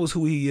he knows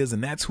who he is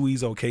and that's who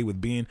he's okay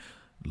with being,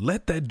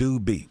 let that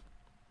dude be.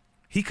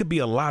 He could be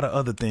a lot of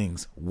other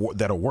things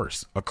that are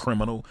worse. A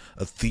criminal,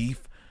 a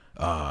thief.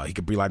 He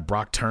could be like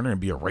Brock Turner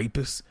and be a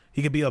rapist.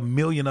 He could be a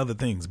million other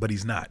things, but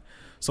he's not.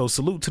 So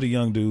salute to the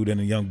young dude and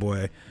the young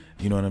boy,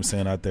 you know what I'm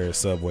saying, out there at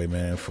Subway,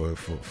 man, for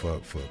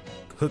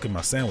hooking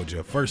my sandwich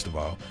up, first of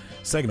all.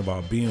 Second of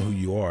all, being who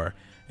you are.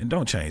 And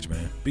don't change,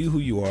 man. Be who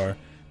you are.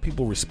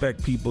 People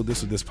respect people. This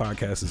is what this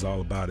podcast is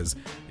all about, is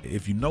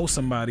if you know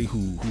somebody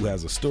who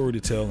has a story to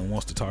tell and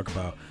wants to talk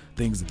about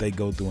things that they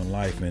go through in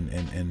life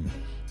and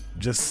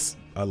just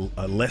a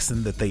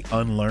lesson that they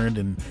unlearned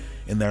in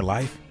their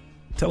life,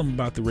 tell them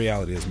about the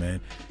reality is,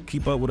 man.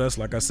 Keep up with us,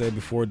 like I said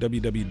before,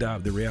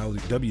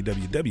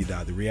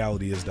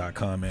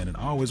 www.therealityis.com, man. And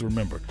always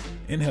remember,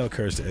 inhale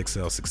courage to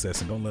excel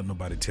success, and don't let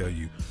nobody tell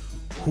you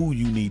who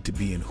you need to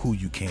be and who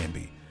you can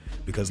be.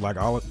 Because like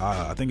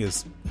I think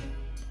it's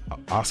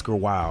Oscar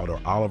Wilde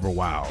or Oliver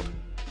Wilde,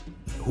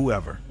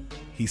 whoever,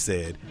 he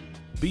said,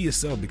 be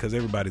yourself because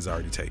everybody's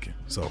already taken.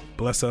 So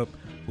bless up.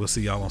 We'll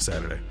see y'all on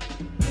Saturday.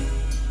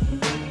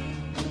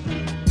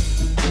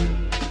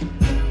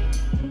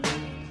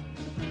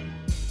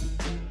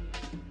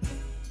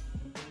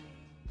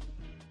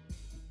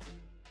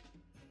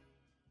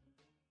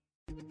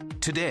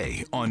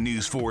 Today on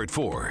News 4 at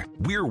 4,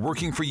 we're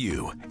working for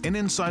you. An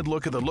inside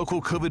look at the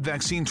local COVID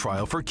vaccine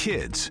trial for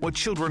kids, what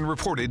children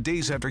reported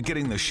days after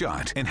getting the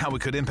shot, and how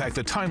it could impact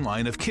the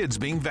timeline of kids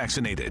being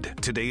vaccinated.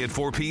 Today at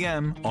 4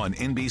 p.m. on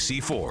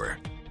NBC4.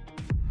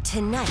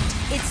 Tonight,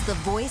 it's The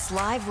Voice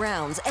Live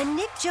rounds, and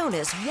Nick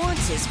Jonas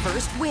wants his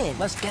first win.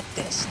 Let's get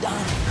this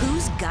done.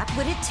 Who's got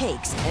what it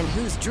takes and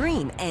whose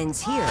dream ends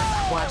here?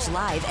 Watch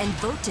live and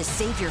vote to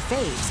save your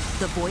faves.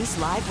 The Voice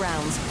Live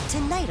rounds,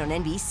 tonight on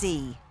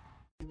NBC.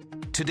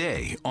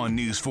 Today on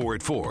News 4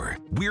 at 4,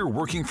 we're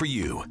working for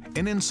you.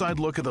 An inside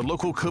look at the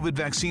local COVID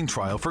vaccine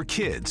trial for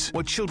kids,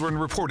 what children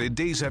reported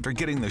days after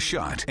getting the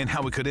shot, and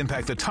how it could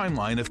impact the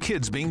timeline of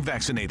kids being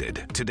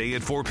vaccinated. Today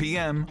at 4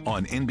 p.m.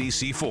 on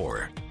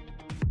NBC4.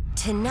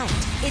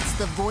 Tonight, it's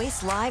The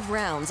Voice Live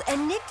rounds,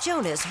 and Nick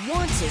Jonas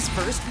wants his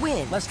first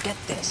win. Let's get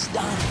this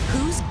done.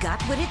 Who's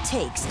got what it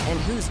takes and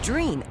whose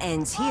dream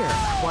ends here?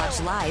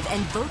 Watch live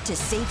and vote to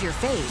save your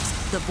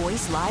faves. The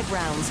Voice Live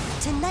rounds,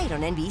 tonight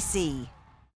on NBC.